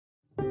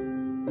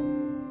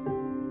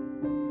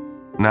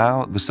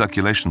 Now, the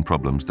circulation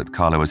problems that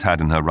Kahlo has had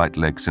in her right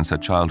leg since her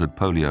childhood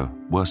polio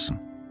worsen.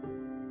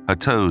 Her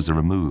toes are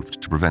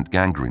removed to prevent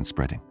gangrene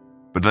spreading,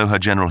 but though her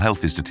general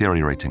health is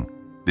deteriorating,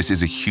 this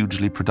is a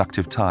hugely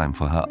productive time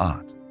for her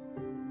art.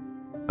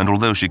 And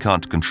although she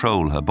can't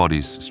control her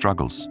body's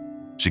struggles,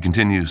 she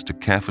continues to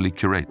carefully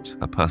curate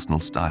her personal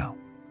style.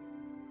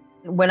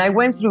 When I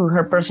went through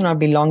her personal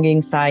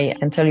belongings, I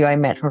can tell you I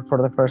met her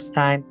for the first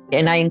time.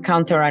 And I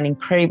encountered an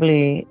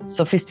incredibly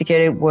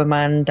sophisticated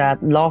woman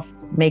that loved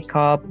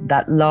makeup,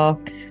 that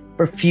loved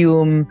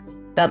perfume,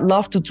 that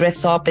loved to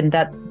dress up, and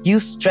that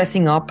used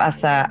dressing up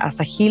as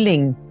a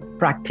healing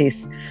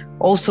practice.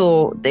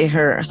 Also,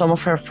 some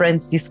of her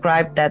friends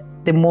described that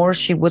the more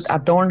she would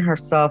adorn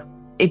herself,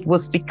 it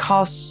was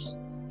because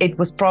it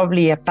was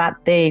probably a bad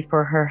day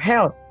for her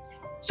health.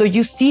 So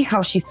you see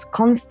how she's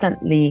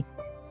constantly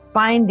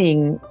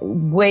finding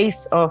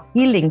ways of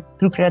healing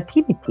through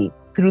creativity,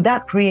 through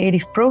that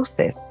creative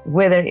process,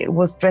 whether it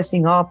was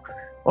dressing up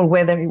or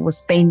whether it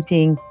was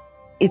painting.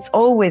 It's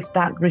always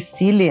that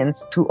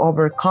resilience to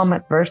overcome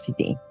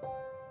adversity.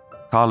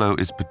 Kahlo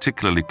is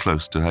particularly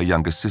close to her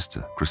younger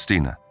sister,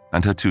 Christina,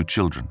 and her 2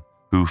 children,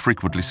 who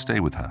frequently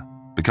stay with her,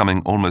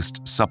 becoming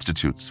almost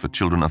substitutes for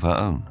children of her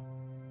own.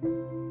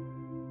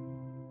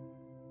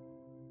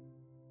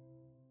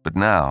 But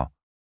now,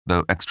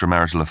 though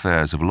extramarital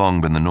affairs have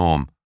long been the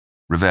norm,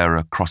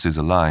 Rivera crosses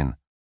a line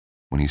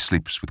when he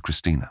sleeps with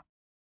Christina.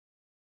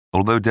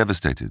 Although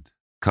devastated,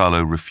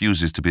 Kahlo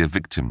refuses to be a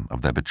victim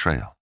of their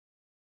betrayal.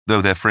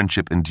 Though their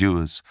friendship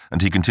endures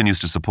and he continues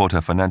to support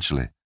her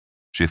financially,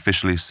 she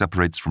officially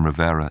separates from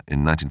Rivera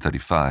in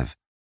 1935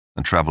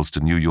 and travels to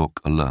New York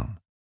alone.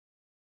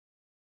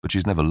 But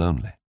she's never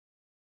lonely.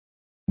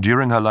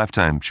 During her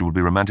lifetime, she will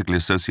be romantically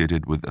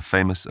associated with a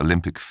famous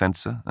Olympic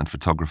fencer and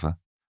photographer,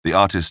 the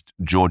artist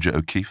Georgia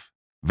O'Keeffe,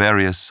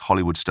 various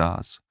Hollywood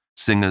stars,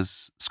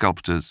 singers,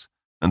 sculptors,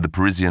 and the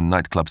Parisian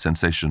nightclub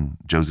sensation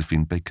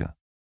Josephine Baker.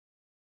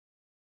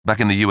 Back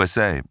in the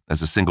USA,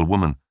 as a single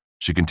woman,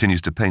 she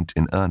continues to paint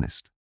in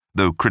earnest,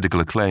 though critical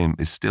acclaim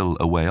is still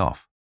a way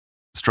off.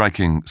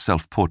 Striking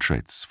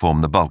self-portraits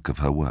form the bulk of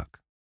her work.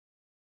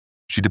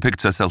 She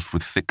depicts herself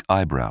with thick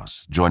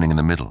eyebrows joining in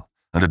the middle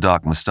and a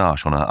dark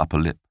moustache on her upper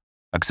lip,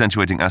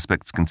 accentuating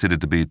aspects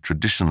considered to be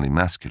traditionally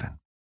masculine.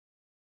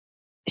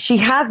 She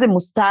has a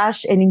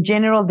mustache and in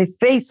general the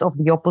face of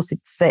the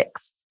opposite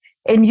sex.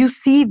 And you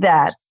see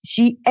that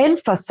she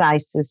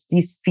emphasizes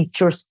these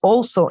features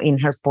also in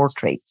her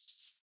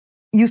portraits.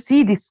 You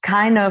see this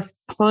kind of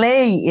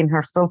play in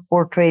her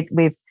self-portrait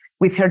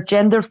with her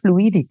gender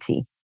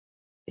fluidity.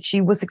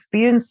 She was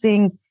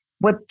experiencing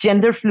what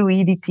gender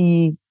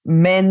fluidity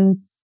meant,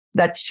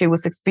 that she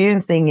was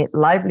experiencing it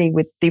lively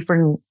with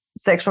different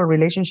sexual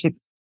relationships.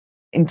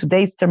 In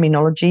today's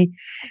terminology,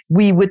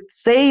 we would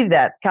say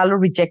that Kahlo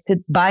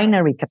rejected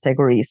binary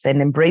categories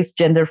and embraced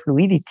gender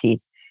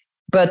fluidity.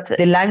 But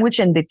the language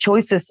and the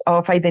choices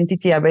of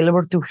identity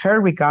available to her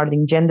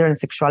regarding gender and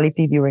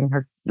sexuality during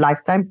her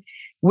lifetime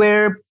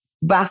were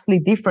vastly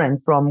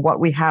different from what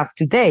we have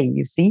today,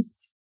 you see.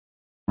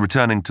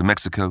 Returning to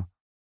Mexico,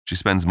 she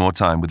spends more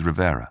time with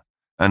Rivera,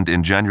 and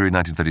in January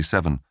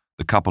 1937,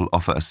 the couple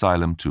offer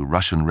asylum to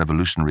Russian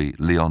revolutionary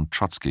Leon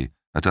Trotsky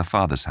at her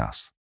father's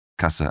house,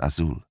 Casa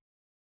Azul.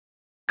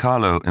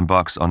 Kahlo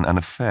embarks on an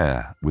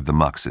affair with the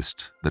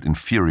Marxist that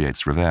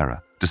infuriates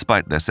Rivera,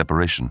 despite their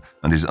separation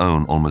and his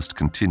own almost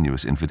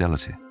continuous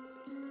infidelity.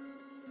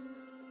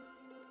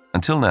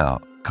 Until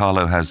now,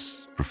 Kahlo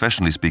has,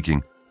 professionally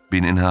speaking,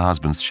 been in her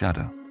husband's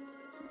shadow.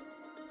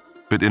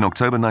 But in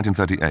October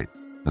 1938,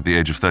 at the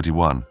age of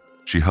 31,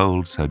 she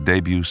holds her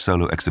debut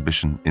solo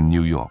exhibition in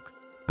New York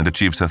and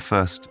achieves her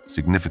first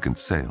significant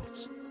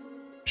sales.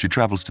 She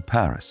travels to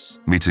Paris,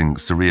 meeting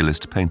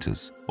surrealist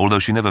painters, although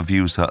she never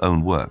views her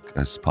own work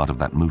as part of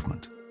that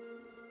movement.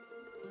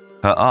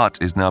 Her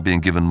art is now being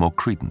given more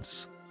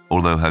credence,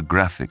 although her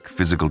graphic,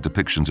 physical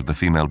depictions of the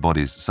female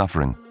body's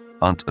suffering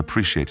aren't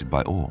appreciated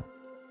by all.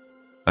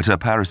 At her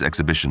Paris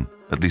exhibition,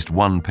 at least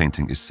one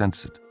painting is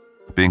censored,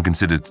 being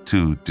considered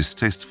too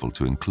distasteful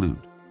to include.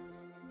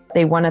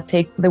 They want to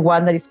take the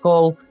one that is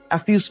called A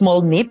Few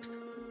Small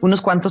Nips,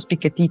 unos cuantos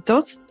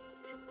piquetitos,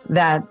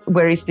 that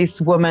where is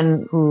this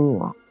woman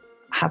who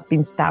has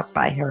been stabbed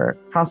by her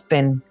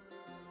husband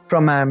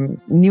from a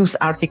news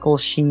article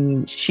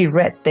she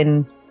read,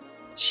 and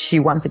she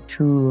wanted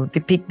to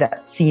depict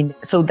that scene.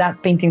 So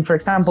that painting, for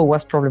example,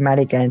 was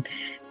problematic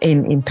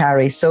in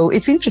Paris. So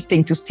it's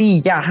interesting to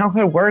see, how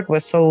her work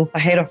was so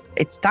ahead of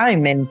its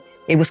time, and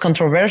it was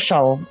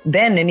controversial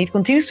then, and it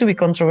continues to be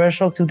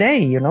controversial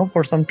today,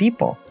 for some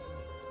people.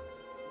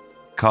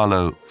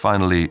 Kahlo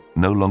finally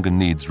no longer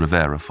needs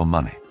Rivera for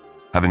money,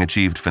 having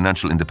achieved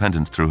financial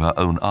independence through her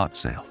own art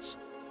sales.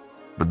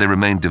 But they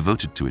remain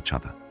devoted to each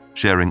other,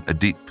 sharing a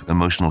deep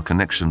emotional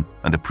connection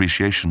and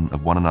appreciation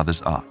of one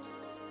another's art.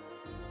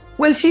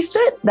 Well, she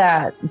said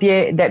that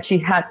she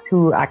had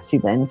two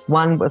accidents.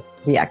 One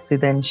was the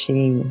accident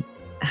she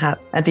had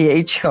at the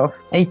age of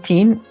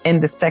 18,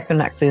 and the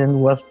second accident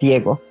was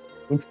Diego.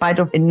 In spite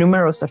of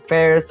numerous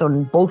affairs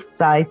on both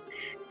sides,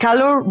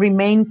 Kahlo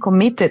remained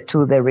committed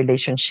to the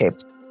relationship.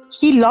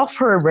 He loved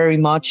her very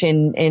much,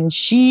 and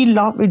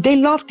they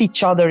loved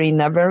each other in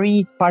a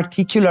very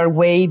particular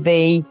way.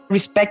 They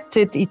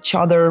respected each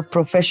other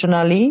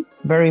professionally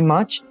very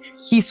much.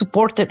 He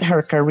supported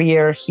her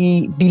career.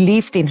 He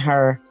believed in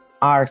her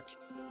art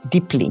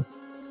deeply.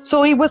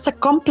 So it was a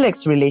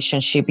complex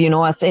relationship,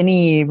 as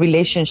any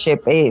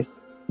relationship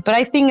is. But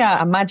I think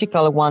a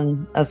magical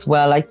one as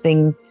well. I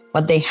think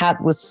what they had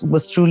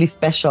was truly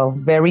special,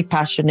 very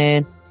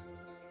passionate,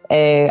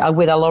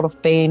 with a lot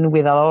of pain,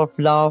 with a lot of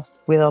love,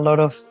 with a lot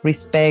of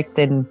respect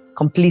and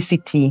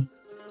complicity.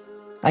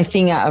 I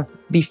think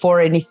before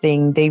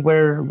anything, they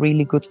were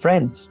really good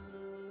friends.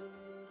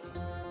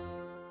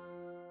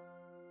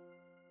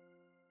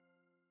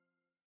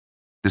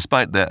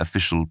 Despite their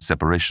official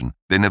separation,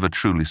 they never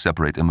truly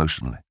separate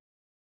emotionally.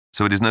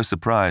 So it is no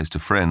surprise to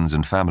friends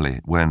and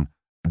family when,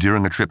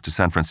 during a trip to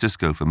San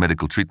Francisco for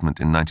medical treatment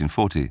in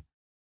 1940,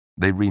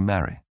 they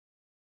remarry.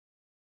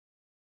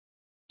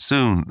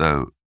 Soon,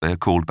 though, they are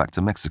called back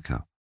to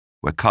Mexico,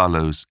 where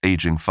Kahlo's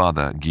aging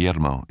father,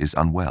 Guillermo, is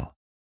unwell.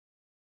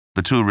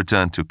 The two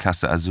return to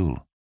Casa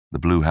Azul, the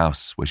blue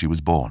house where she was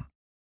born.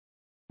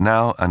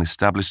 Now an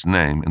established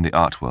name in the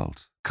art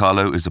world,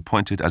 Kahlo is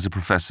appointed as a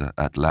professor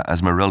at La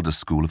Esmeralda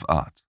School of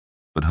Art,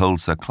 but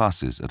holds her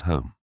classes at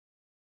home.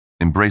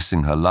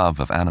 Embracing her love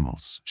of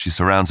animals, she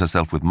surrounds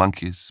herself with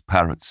monkeys,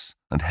 parrots,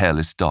 and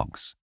hairless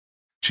dogs.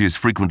 She is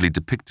frequently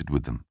depicted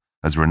with them,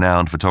 as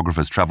renowned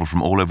photographers travel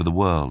from all over the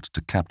world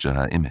to capture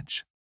her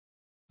image.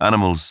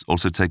 Animals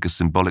also take a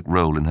symbolic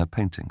role in her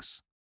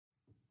paintings.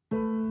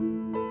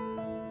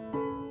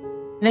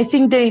 And I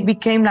think they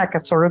became like a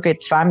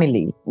surrogate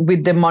family,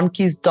 with the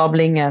monkeys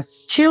doubling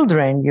as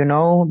children,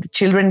 the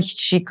children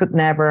she could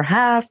never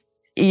have.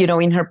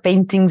 In her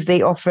paintings,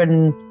 they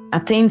often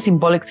attain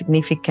symbolic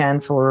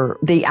significance, or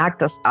they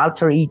act as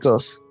alter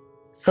egos.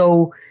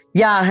 So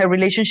yeah, her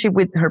relationship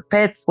with her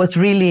pets was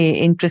really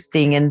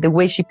interesting, and the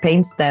way she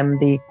paints them,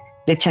 the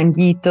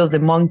changuitos, the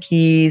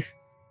monkeys,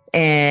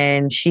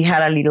 and she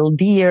had a little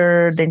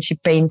deer. Then she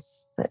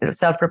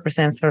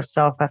self-represents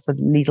herself as a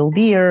little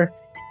deer.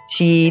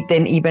 She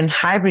then even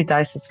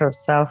hybridizes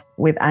herself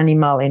with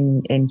animal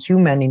and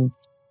human.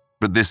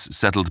 But this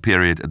settled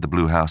period at the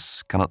Blue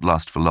House cannot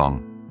last for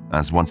long,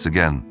 as once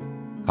again,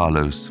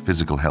 Kahlo's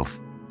physical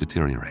health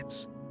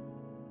deteriorates.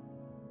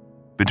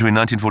 Between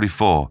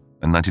 1944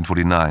 and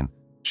 1949,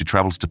 she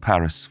travels to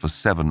Paris for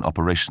 7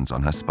 operations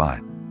on her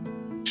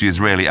spine. She is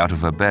rarely out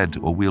of her bed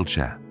or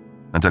wheelchair,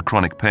 and her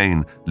chronic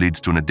pain leads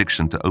to an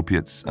addiction to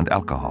opiates and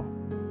alcohol.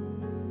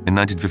 In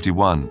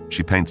 1951,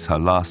 she paints her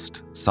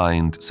last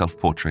signed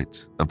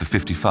self-portrait of the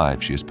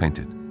 55 she has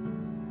painted.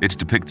 It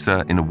depicts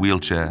her in a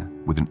wheelchair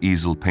with an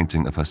easel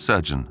painting of her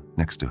surgeon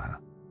next to her.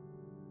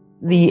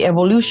 The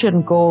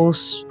evolution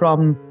goes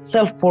from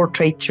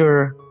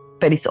self-portraiture,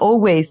 but it's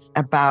always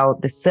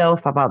about the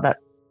self, about that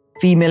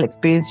female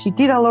experience. She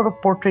did a lot of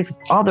portraits of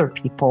other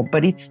people,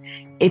 but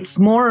it's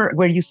more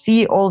where you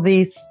see all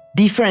these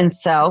different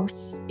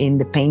selves in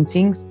the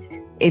paintings.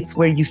 It's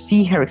where you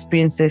see her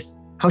experiences,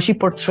 how she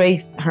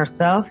portrays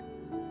herself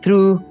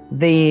through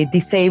the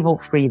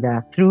disabled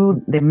Frida,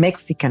 through the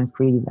Mexican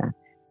Frida,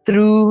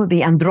 through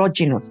the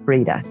androgynous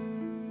Frida.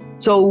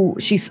 So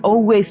she's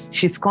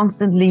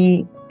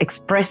constantly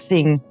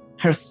expressing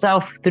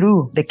herself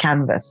through the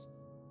canvas.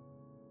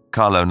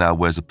 Kahlo now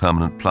wears a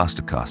permanent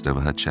plaster cast over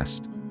her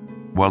chest.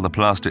 While the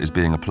plaster is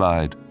being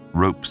applied,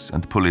 ropes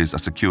and pulleys are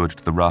secured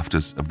to the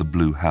rafters of the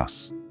Blue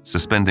House,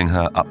 suspending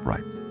her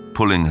upright,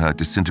 pulling her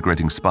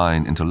disintegrating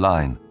spine into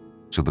line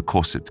so the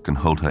corset can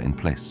hold her in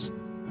place.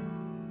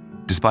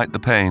 Despite the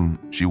pain,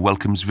 she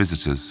welcomes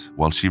visitors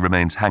while she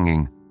remains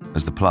hanging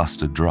as the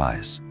plaster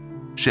dries,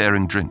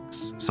 sharing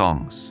drinks,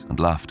 songs, and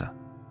laughter.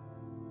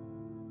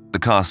 The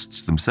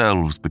casts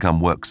themselves become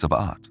works of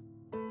art.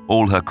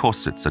 All her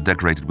corsets are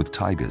decorated with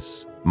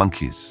tigers,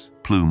 monkeys,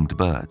 plumed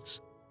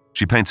birds.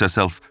 She paints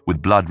herself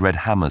with blood-red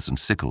hammers and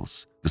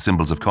sickles, the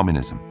symbols of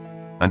communism,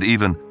 and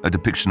even a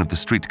depiction of the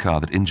streetcar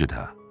that injured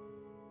her.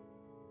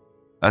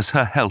 As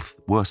her health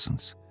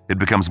worsens, it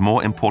becomes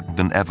more important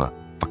than ever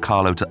for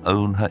Kahlo to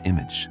own her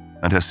image,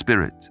 and her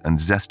spirit and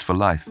zest for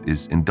life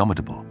is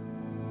indomitable.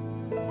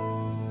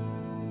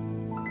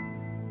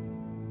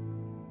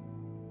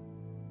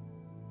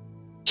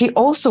 She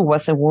also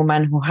was a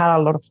woman who had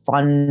a lot of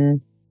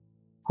fun,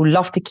 who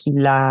loved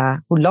tequila,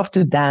 who loved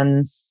to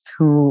dance,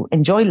 who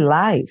enjoyed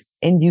life.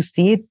 And you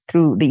see it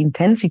through the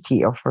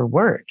intensity of her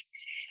work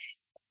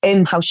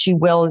and how she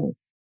will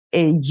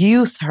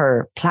use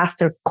her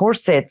plaster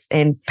corsets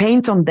and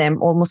paint on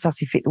them almost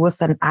as if it was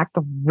an act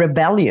of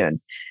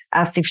rebellion,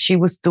 as if she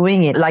was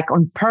doing it like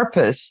on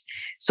purpose.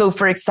 So,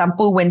 for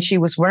example, when she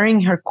was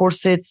wearing her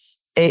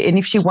corsets, and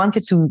if she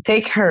wanted to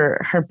take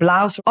her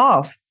blouse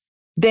off,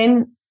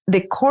 then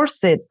the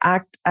corset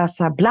acted as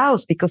a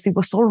blouse because it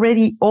was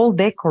already all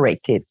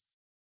decorated.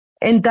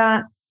 And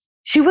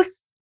she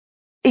was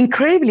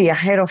incredibly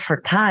ahead of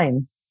her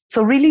time.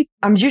 So really,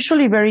 I'm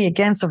usually very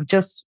against of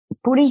just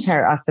putting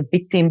her as a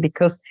victim,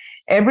 because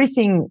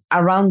everything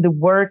around the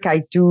work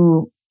I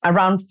do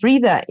around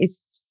Frida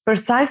is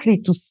precisely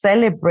to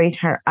celebrate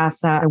her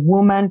as a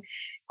woman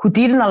who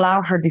didn't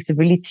allow her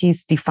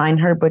disabilities define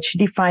her, but she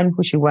defined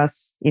who she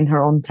was in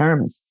her own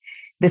terms,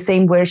 the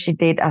same way she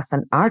did as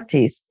an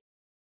artist.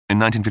 In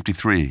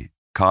 1953,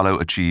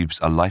 Kahlo achieves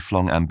a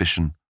lifelong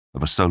ambition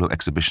of a solo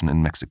exhibition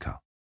in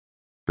Mexico.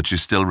 But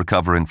she's still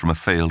recovering from a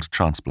failed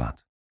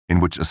transplant, in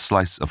which a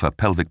slice of her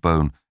pelvic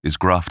bone is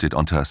grafted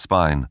onto her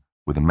spine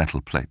with a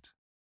metal plate.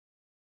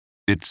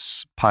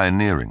 It's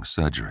pioneering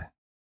surgery,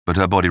 but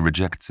her body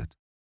rejects it,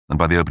 and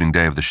by the opening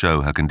day of the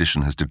show, her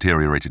condition has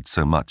deteriorated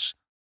so much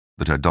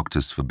that her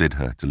doctors forbid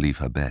her to leave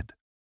her bed.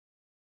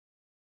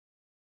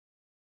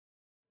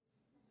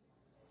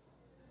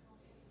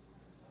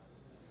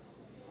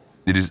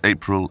 It is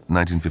April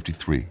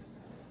 1953.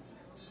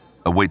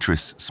 A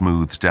waitress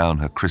smooths down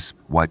her crisp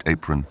white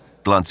apron,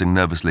 glancing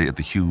nervously at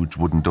the huge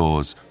wooden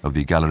doors of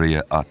the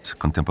Galeria Art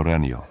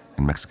Contemporáneo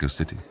in Mexico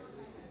City.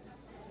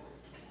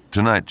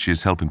 Tonight, she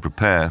is helping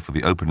prepare for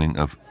the opening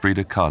of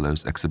Frida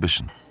Kahlo's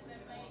exhibition.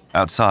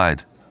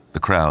 Outside, the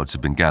crowds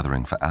have been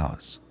gathering for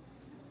hours.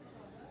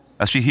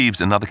 As she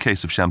heaves another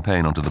case of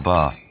champagne onto the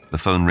bar, the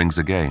phone rings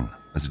again,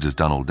 as it has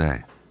done all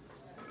day.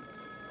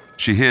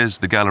 She hears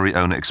the gallery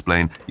owner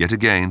explain yet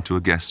again to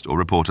a guest or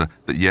reporter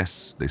that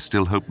yes, they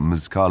still hope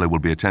Ms. Kahlo will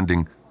be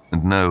attending,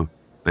 and no,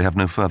 they have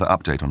no further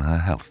update on her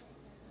health.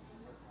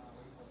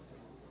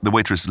 The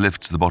waitress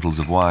lifts the bottles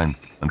of wine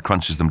and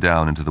crunches them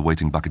down into the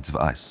waiting buckets of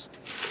ice.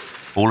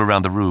 All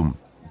around the room,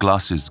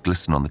 glasses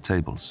glisten on the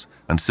tables,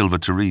 and silver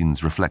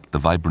tureens reflect the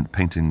vibrant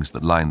paintings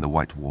that line the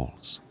white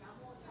walls.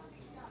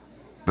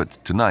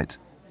 But tonight,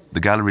 the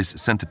gallery's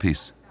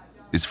centerpiece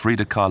is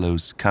Frida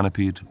Kahlo's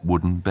canopied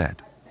wooden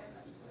bed.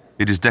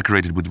 It is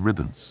decorated with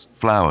ribbons,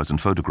 flowers,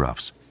 and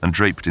photographs, and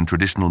draped in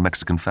traditional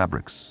Mexican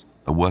fabrics,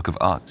 a work of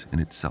art in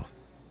itself.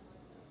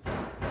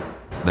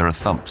 There are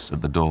thumps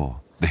at the door,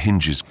 the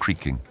hinges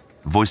creaking,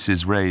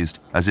 voices raised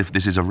as if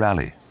this is a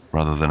rally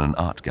rather than an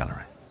art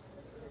gallery.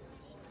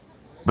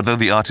 But though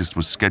the artist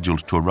was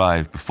scheduled to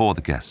arrive before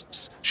the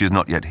guests, she is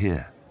not yet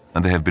here,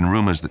 and there have been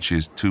rumors that she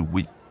is too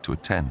weak to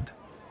attend.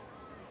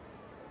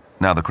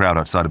 Now the crowd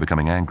outside are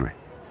becoming angry.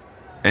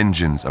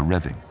 Engines are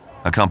revving,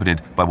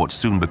 accompanied by what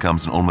soon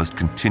becomes an almost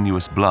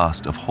continuous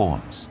blast of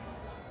horns.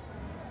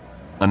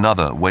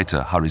 Another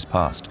waiter hurries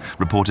past,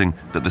 reporting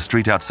that the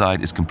street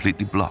outside is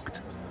completely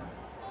blocked.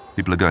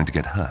 People are going to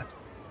get hurt.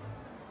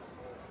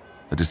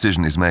 A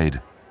decision is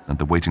made, and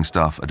the waiting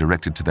staff are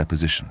directed to their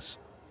positions.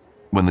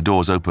 When the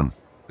doors open,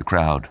 the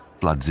crowd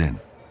floods in.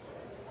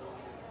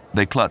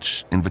 They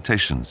clutch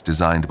invitations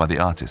designed by the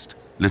artist,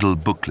 little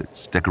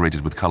booklets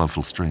decorated with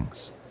colorful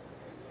strings.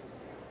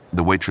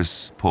 The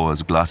waitress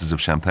pours glasses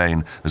of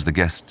champagne as the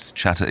guests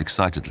chatter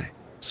excitedly,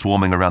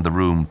 swarming around the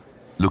room,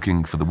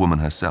 looking for the woman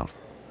herself.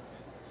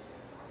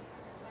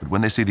 But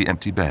when they see the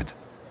empty bed,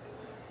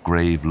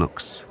 grave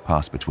looks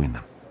pass between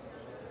them.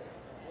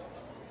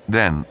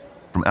 Then,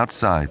 from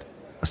outside,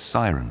 a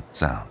siren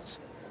sounds.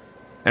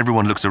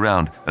 Everyone looks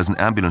around as an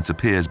ambulance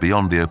appears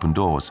beyond the open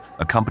doors,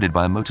 accompanied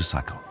by a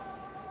motorcycle.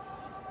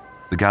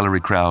 The gallery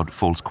crowd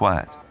falls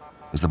quiet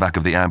as the back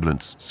of the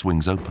ambulance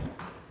swings open.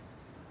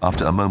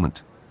 After a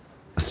moment,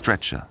 a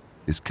stretcher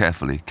is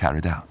carefully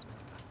carried out.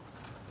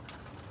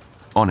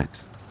 On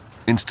it,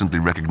 instantly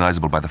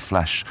recognizable by the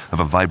flash of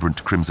a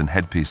vibrant crimson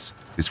headpiece,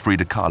 is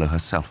Frida Kahlo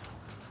herself.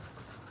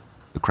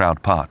 The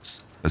crowd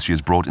parts as she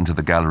is brought into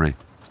the gallery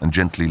and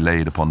gently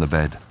laid upon the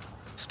bed,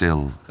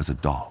 still as a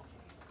doll.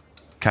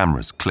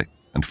 Cameras click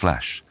and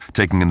flash,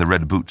 taking in the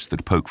red boots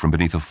that poke from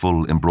beneath a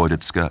full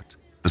embroidered skirt,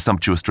 the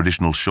sumptuous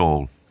traditional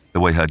shawl,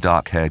 the way her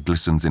dark hair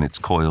glistens in its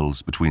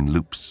coils between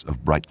loops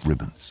of bright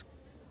ribbons.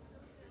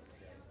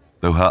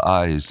 Though her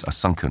eyes are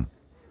sunken,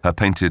 her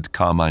painted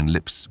carmine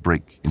lips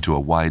break into a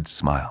wide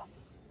smile.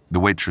 The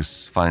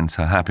waitress finds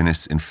her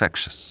happiness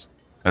infectious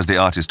as the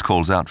artist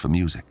calls out for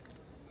music.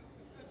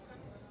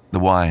 The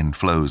wine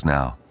flows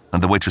now,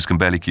 and the waitress can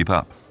barely keep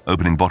up,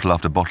 opening bottle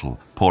after bottle,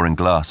 pouring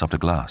glass after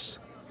glass.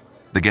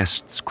 The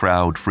guests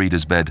crowd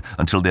Frida's bed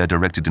until they are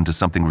directed into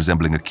something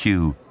resembling a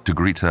queue to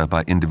greet her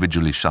by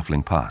individually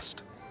shuffling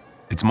past.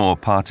 It's more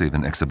party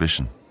than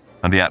exhibition,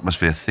 and the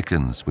atmosphere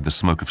thickens with the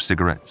smoke of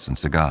cigarettes and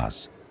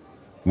cigars.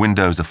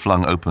 Windows are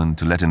flung open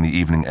to let in the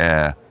evening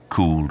air,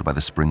 cooled by the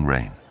spring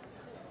rain.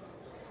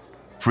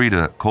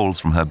 Frida calls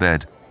from her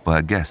bed for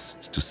her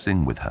guests to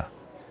sing with her,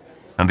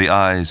 and the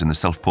eyes in the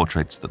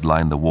self-portraits that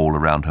line the wall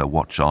around her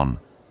watch on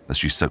as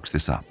she soaks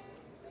this up,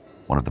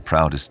 one of the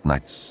proudest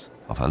nights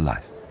of her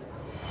life.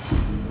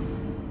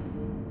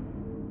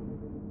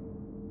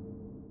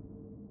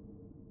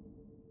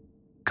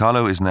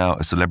 Kahlo is now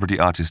a celebrity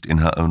artist in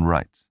her own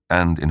right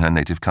and in her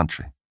native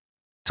country.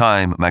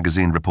 Time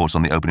magazine reports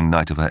on the opening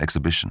night of her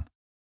exhibition.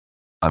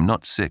 "I'm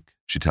not sick,"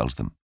 she tells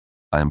them.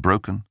 "I am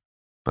broken,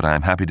 but I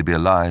am happy to be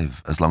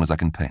alive as long as I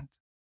can paint."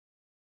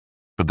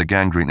 But the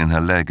gangrene in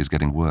her leg is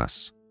getting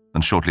worse,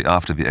 and shortly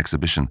after the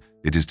exhibition,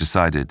 it is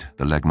decided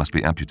the leg must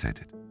be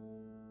amputated.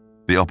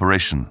 The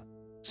operation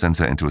sends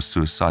her into a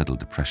suicidal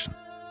depression.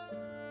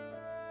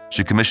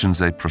 She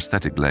commissions a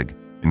prosthetic leg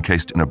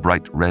encased in a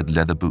bright red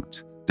leather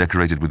boot,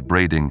 decorated with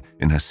braiding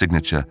in her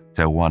signature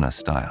Tehuana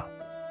style.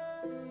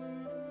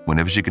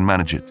 Whenever she can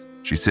manage it,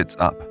 she sits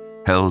up,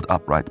 held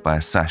upright by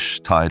a sash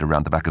tied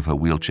around the back of her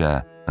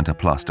wheelchair and her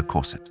plaster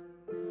corset.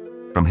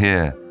 From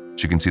here,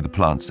 she can see the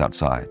plants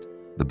outside,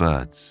 the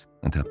birds,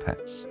 and her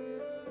pets.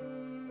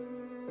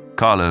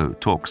 Kahlo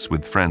talks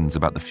with friends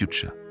about the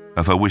future,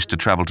 of her wish to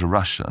travel to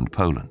Russia and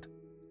Poland.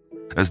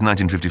 As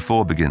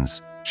 1954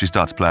 begins, she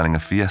starts planning a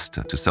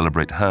fiesta to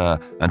celebrate her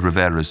and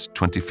Rivera's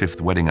 25th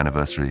wedding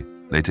anniversary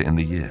later in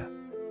the year.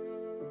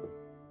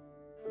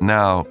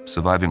 Now,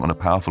 surviving on a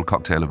powerful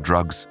cocktail of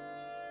drugs,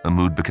 her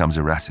mood becomes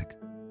erratic.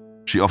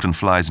 She often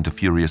flies into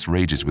furious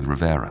rages with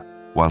Rivera,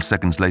 while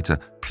seconds later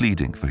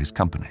pleading for his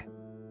company.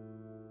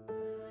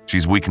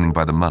 She's weakening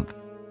by the month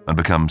and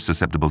becomes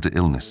susceptible to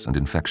illness and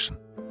infection.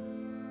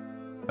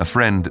 A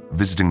friend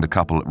visiting the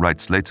couple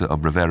writes later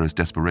of Rivera's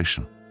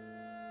desperation.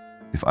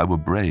 "If I were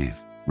brave,"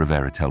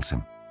 Rivera tells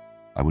him,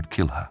 "I would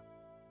kill her.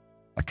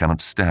 I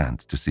cannot stand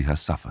to see her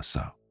suffer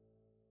so."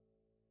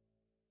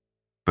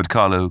 But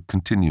Kahlo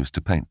continues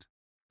to paint,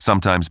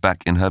 sometimes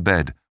back in her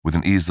bed with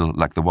an easel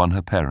like the one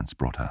her parents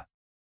brought her.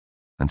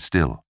 And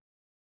still,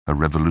 her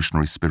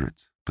revolutionary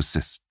spirit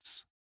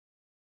persists.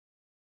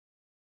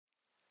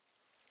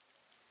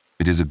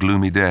 It is a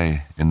gloomy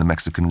day in the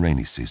Mexican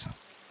rainy season.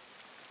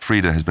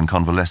 Frida has been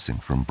convalescing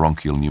from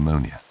bronchial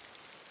pneumonia.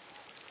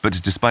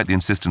 But despite the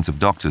insistence of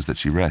doctors that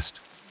she rest,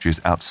 she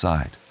is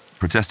outside,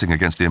 protesting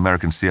against the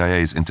American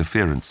CIA's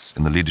interference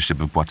in the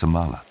leadership of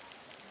Guatemala.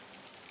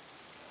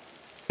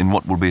 In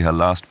what will be her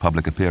last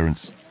public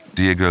appearance,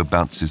 Diego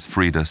bounces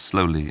Frida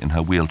slowly in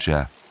her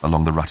wheelchair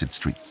along the rutted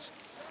streets.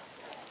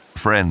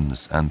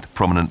 Friends and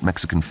prominent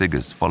Mexican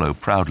figures follow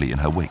proudly in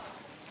her wake.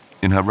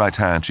 In her right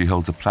hand, she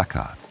holds a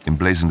placard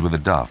emblazoned with a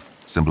dove,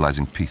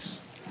 symbolizing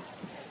peace.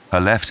 Her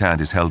left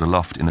hand is held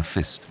aloft in a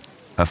fist,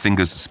 her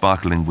fingers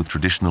sparkling with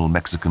traditional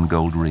Mexican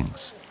gold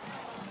rings.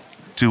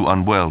 Too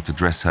unwell to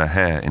dress her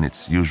hair in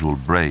its usual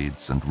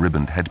braids and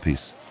ribboned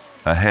headpiece,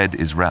 her head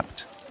is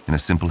wrapped in a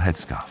simple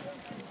headscarf.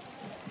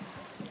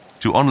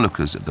 To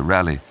onlookers at the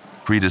rally,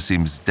 Frida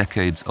seems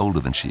decades older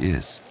than she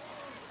is,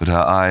 but her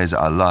eyes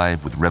are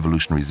alive with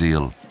revolutionary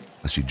zeal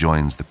as she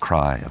joins the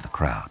cry of the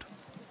crowd.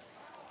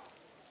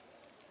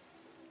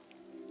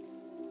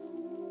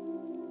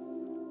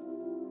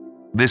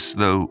 This,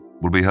 though,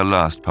 will be her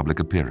last public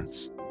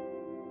appearance.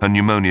 Her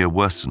pneumonia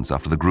worsens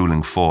after the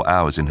grueling 4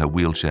 hours in her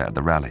wheelchair at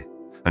the rally,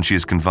 and she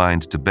is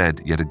confined to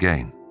bed yet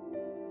again.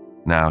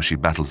 Now she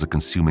battles a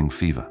consuming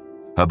fever,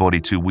 her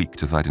body too weak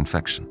to fight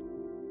infection.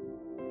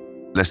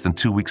 Less than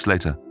 2 weeks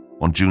later,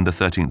 on June the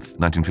 13th,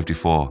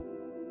 1954,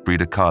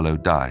 Frida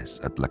Kahlo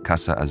dies at La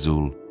Casa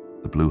Azul,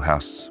 the Blue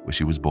House where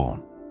she was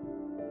born.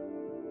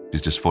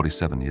 She's just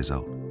 47 years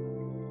old.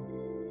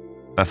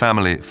 Her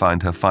family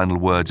find her final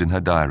words in her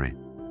diary,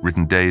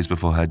 written days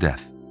before her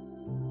death.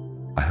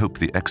 I hope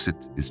the exit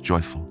is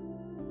joyful,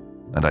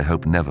 and I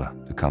hope never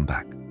to come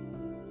back.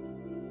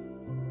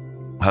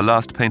 Her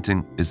last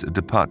painting is a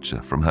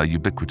departure from her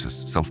ubiquitous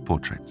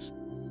self-portraits.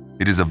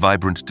 It is a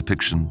vibrant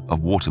depiction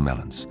of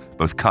watermelons,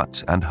 both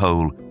cut and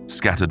whole,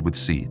 scattered with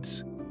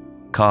seeds.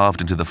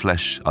 Carved into the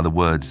flesh are the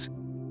words,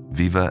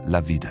 Viva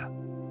la vida,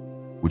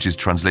 which is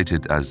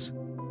translated as,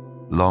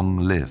 Long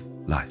live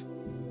life.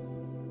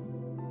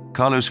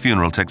 Kahlo's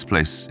funeral takes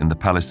place in the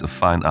Palace of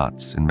Fine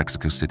Arts in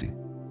Mexico City.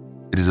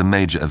 It is a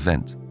major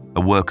event,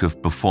 a work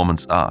of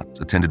performance art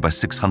attended by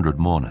 600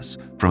 mourners,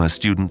 from her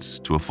students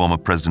to a former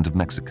president of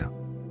Mexico.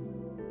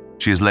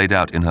 She is laid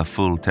out in her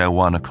full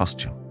Tijuana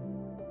costume.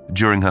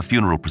 During her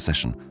funeral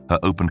procession, her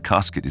open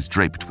casket is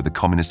draped with a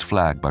communist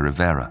flag by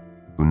Rivera,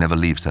 who never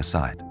leaves her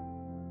side.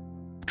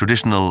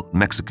 Traditional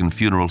Mexican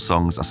funeral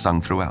songs are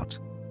sung throughout.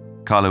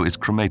 Kahlo is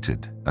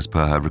cremated as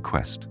per her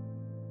request.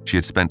 She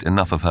had spent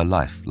enough of her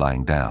life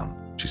lying down,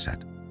 she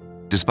said.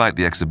 Despite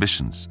the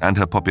exhibitions and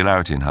her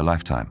popularity in her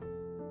lifetime,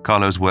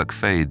 Kahlo's work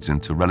fades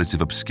into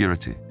relative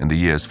obscurity in the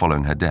years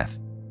following her death.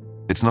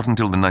 It's not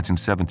until the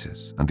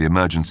 1970s and the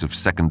emergence of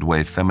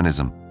second-wave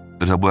feminism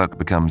that her work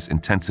becomes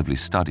intensively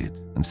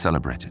studied and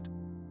celebrated.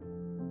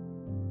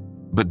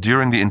 But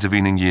during the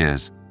intervening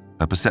years,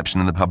 her perception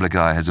in the public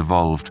eye has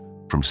evolved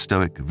from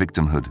stoic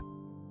victimhood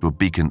to a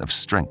beacon of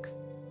strength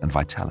and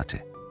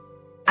vitality.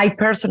 I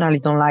personally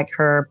don't like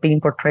her being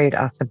portrayed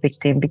as a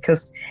victim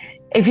because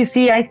if you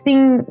see, I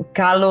think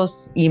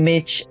Kahlo's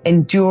image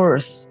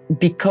endures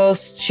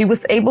because she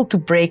was able to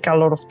break a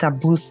lot of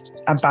taboos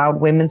about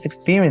women's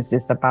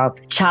experiences, about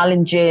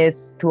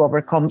challenges to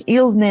overcome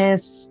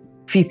illness,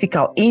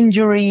 physical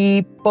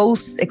injury,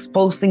 both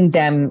exposing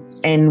them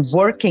and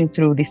working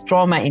through this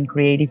trauma in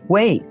creative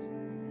ways.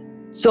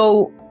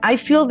 So I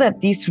feel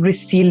that this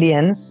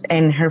resilience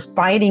and her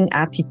fighting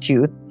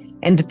attitude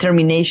and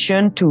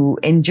determination to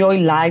enjoy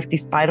life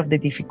despite of the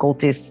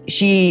difficulties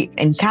she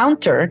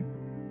encountered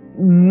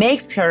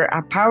makes her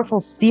a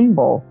powerful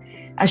symbol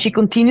as she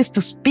continues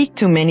to speak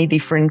to many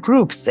different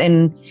groups.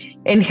 And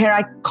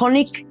her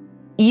iconic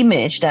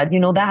image that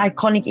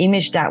iconic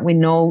image that we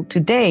know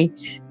today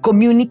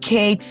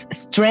communicates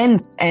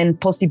strength and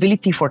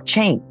possibility for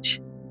change.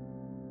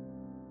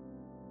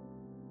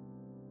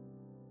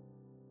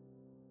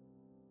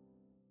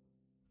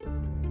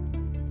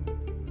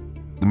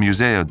 The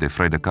Museo de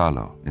Frida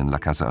Kahlo in La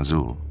Casa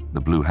Azul,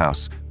 the Blue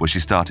House, where she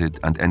started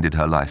and ended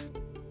her life,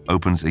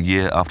 opens a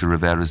year after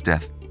Rivera's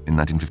death in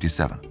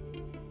 1957.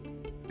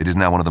 It is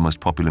now one of the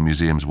most popular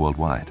museums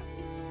worldwide.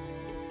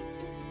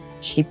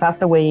 She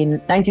passed away in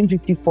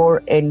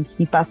 1954 and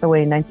he passed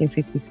away in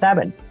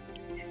 1957.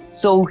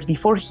 So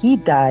before he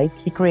died,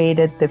 he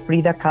created the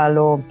Frida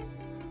Kahlo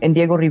and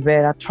Diego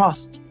Rivera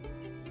Trust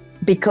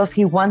because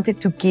he wanted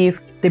to give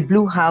the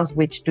Blue House,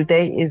 which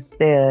today is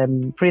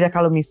the Frida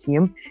Kahlo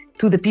Museum,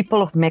 to the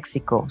people of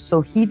Mexico.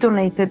 So he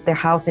donated the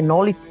house and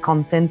all its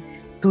content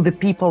to the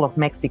people of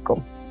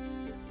Mexico.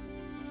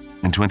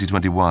 In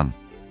 2021,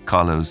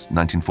 Kahlo's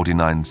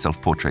 1949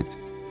 self-portrait,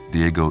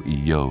 Diego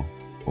y Yo,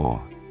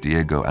 or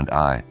Diego and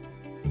I,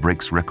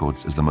 breaks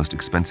records as the most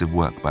expensive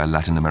work by a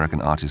Latin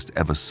American artist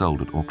ever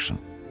sold at auction,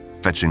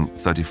 fetching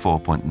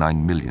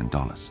 $34.9 million.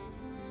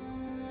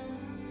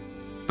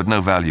 But no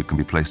value can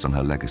be placed on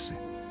her legacy.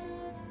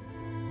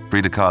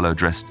 Frida Kahlo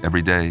dressed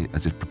every day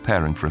as if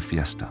preparing for a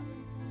fiesta.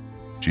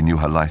 She knew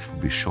her life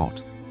would be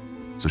short,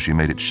 so she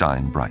made it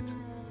shine bright.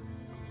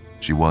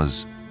 She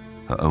was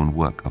her own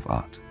work of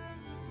art.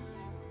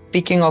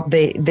 Speaking of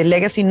the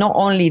legacy, not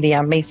only the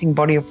amazing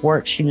body of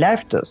work she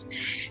left us,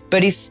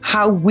 but it's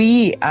how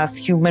we as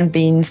human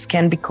beings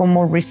can become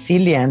more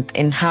resilient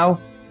and how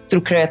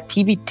through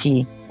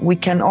creativity we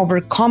can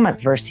overcome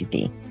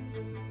adversity.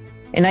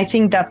 And I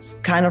think that's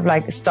kind of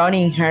like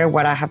studying her,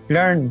 what I have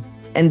learned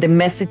and the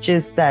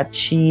messages that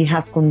she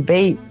has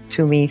conveyed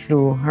to me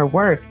through her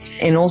work.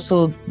 And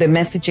also the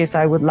messages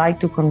I would like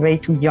to convey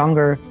to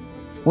younger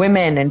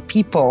women and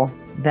people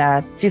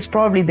that she's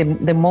probably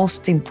the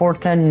most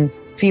important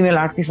female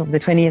artist of the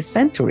 20th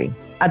century.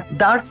 A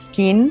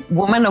dark-skinned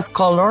woman of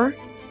color,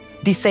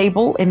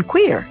 disabled and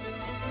queer.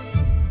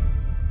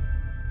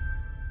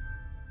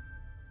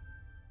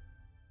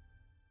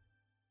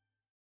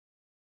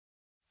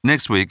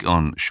 Next week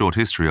on Short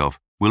History Of,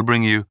 we'll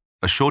bring you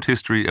a short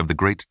history of the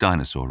Great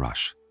Dinosaur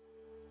Rush.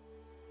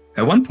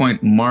 At one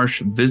point,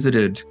 Marsh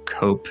visited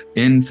Cope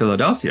in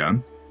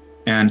Philadelphia,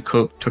 and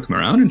Cope took him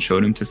around and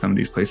showed him to some of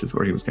these places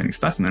where he was getting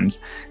specimens.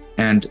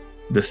 And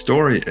the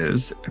story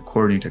is,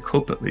 according to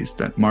Cope at least,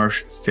 that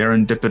Marsh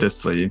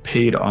serendipitously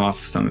paid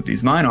off some of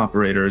these mine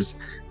operators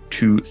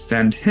to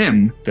send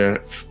him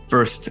the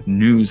first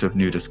news of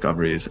new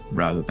discoveries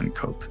rather than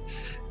Cope.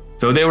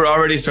 So they were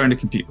already starting to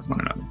compete with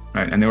one another,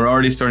 right? And they were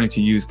already starting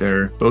to use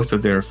both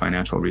of their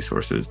financial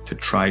resources to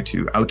try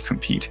to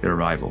outcompete their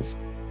rivals.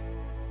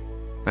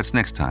 That's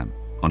next time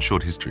on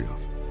Short History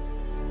Of.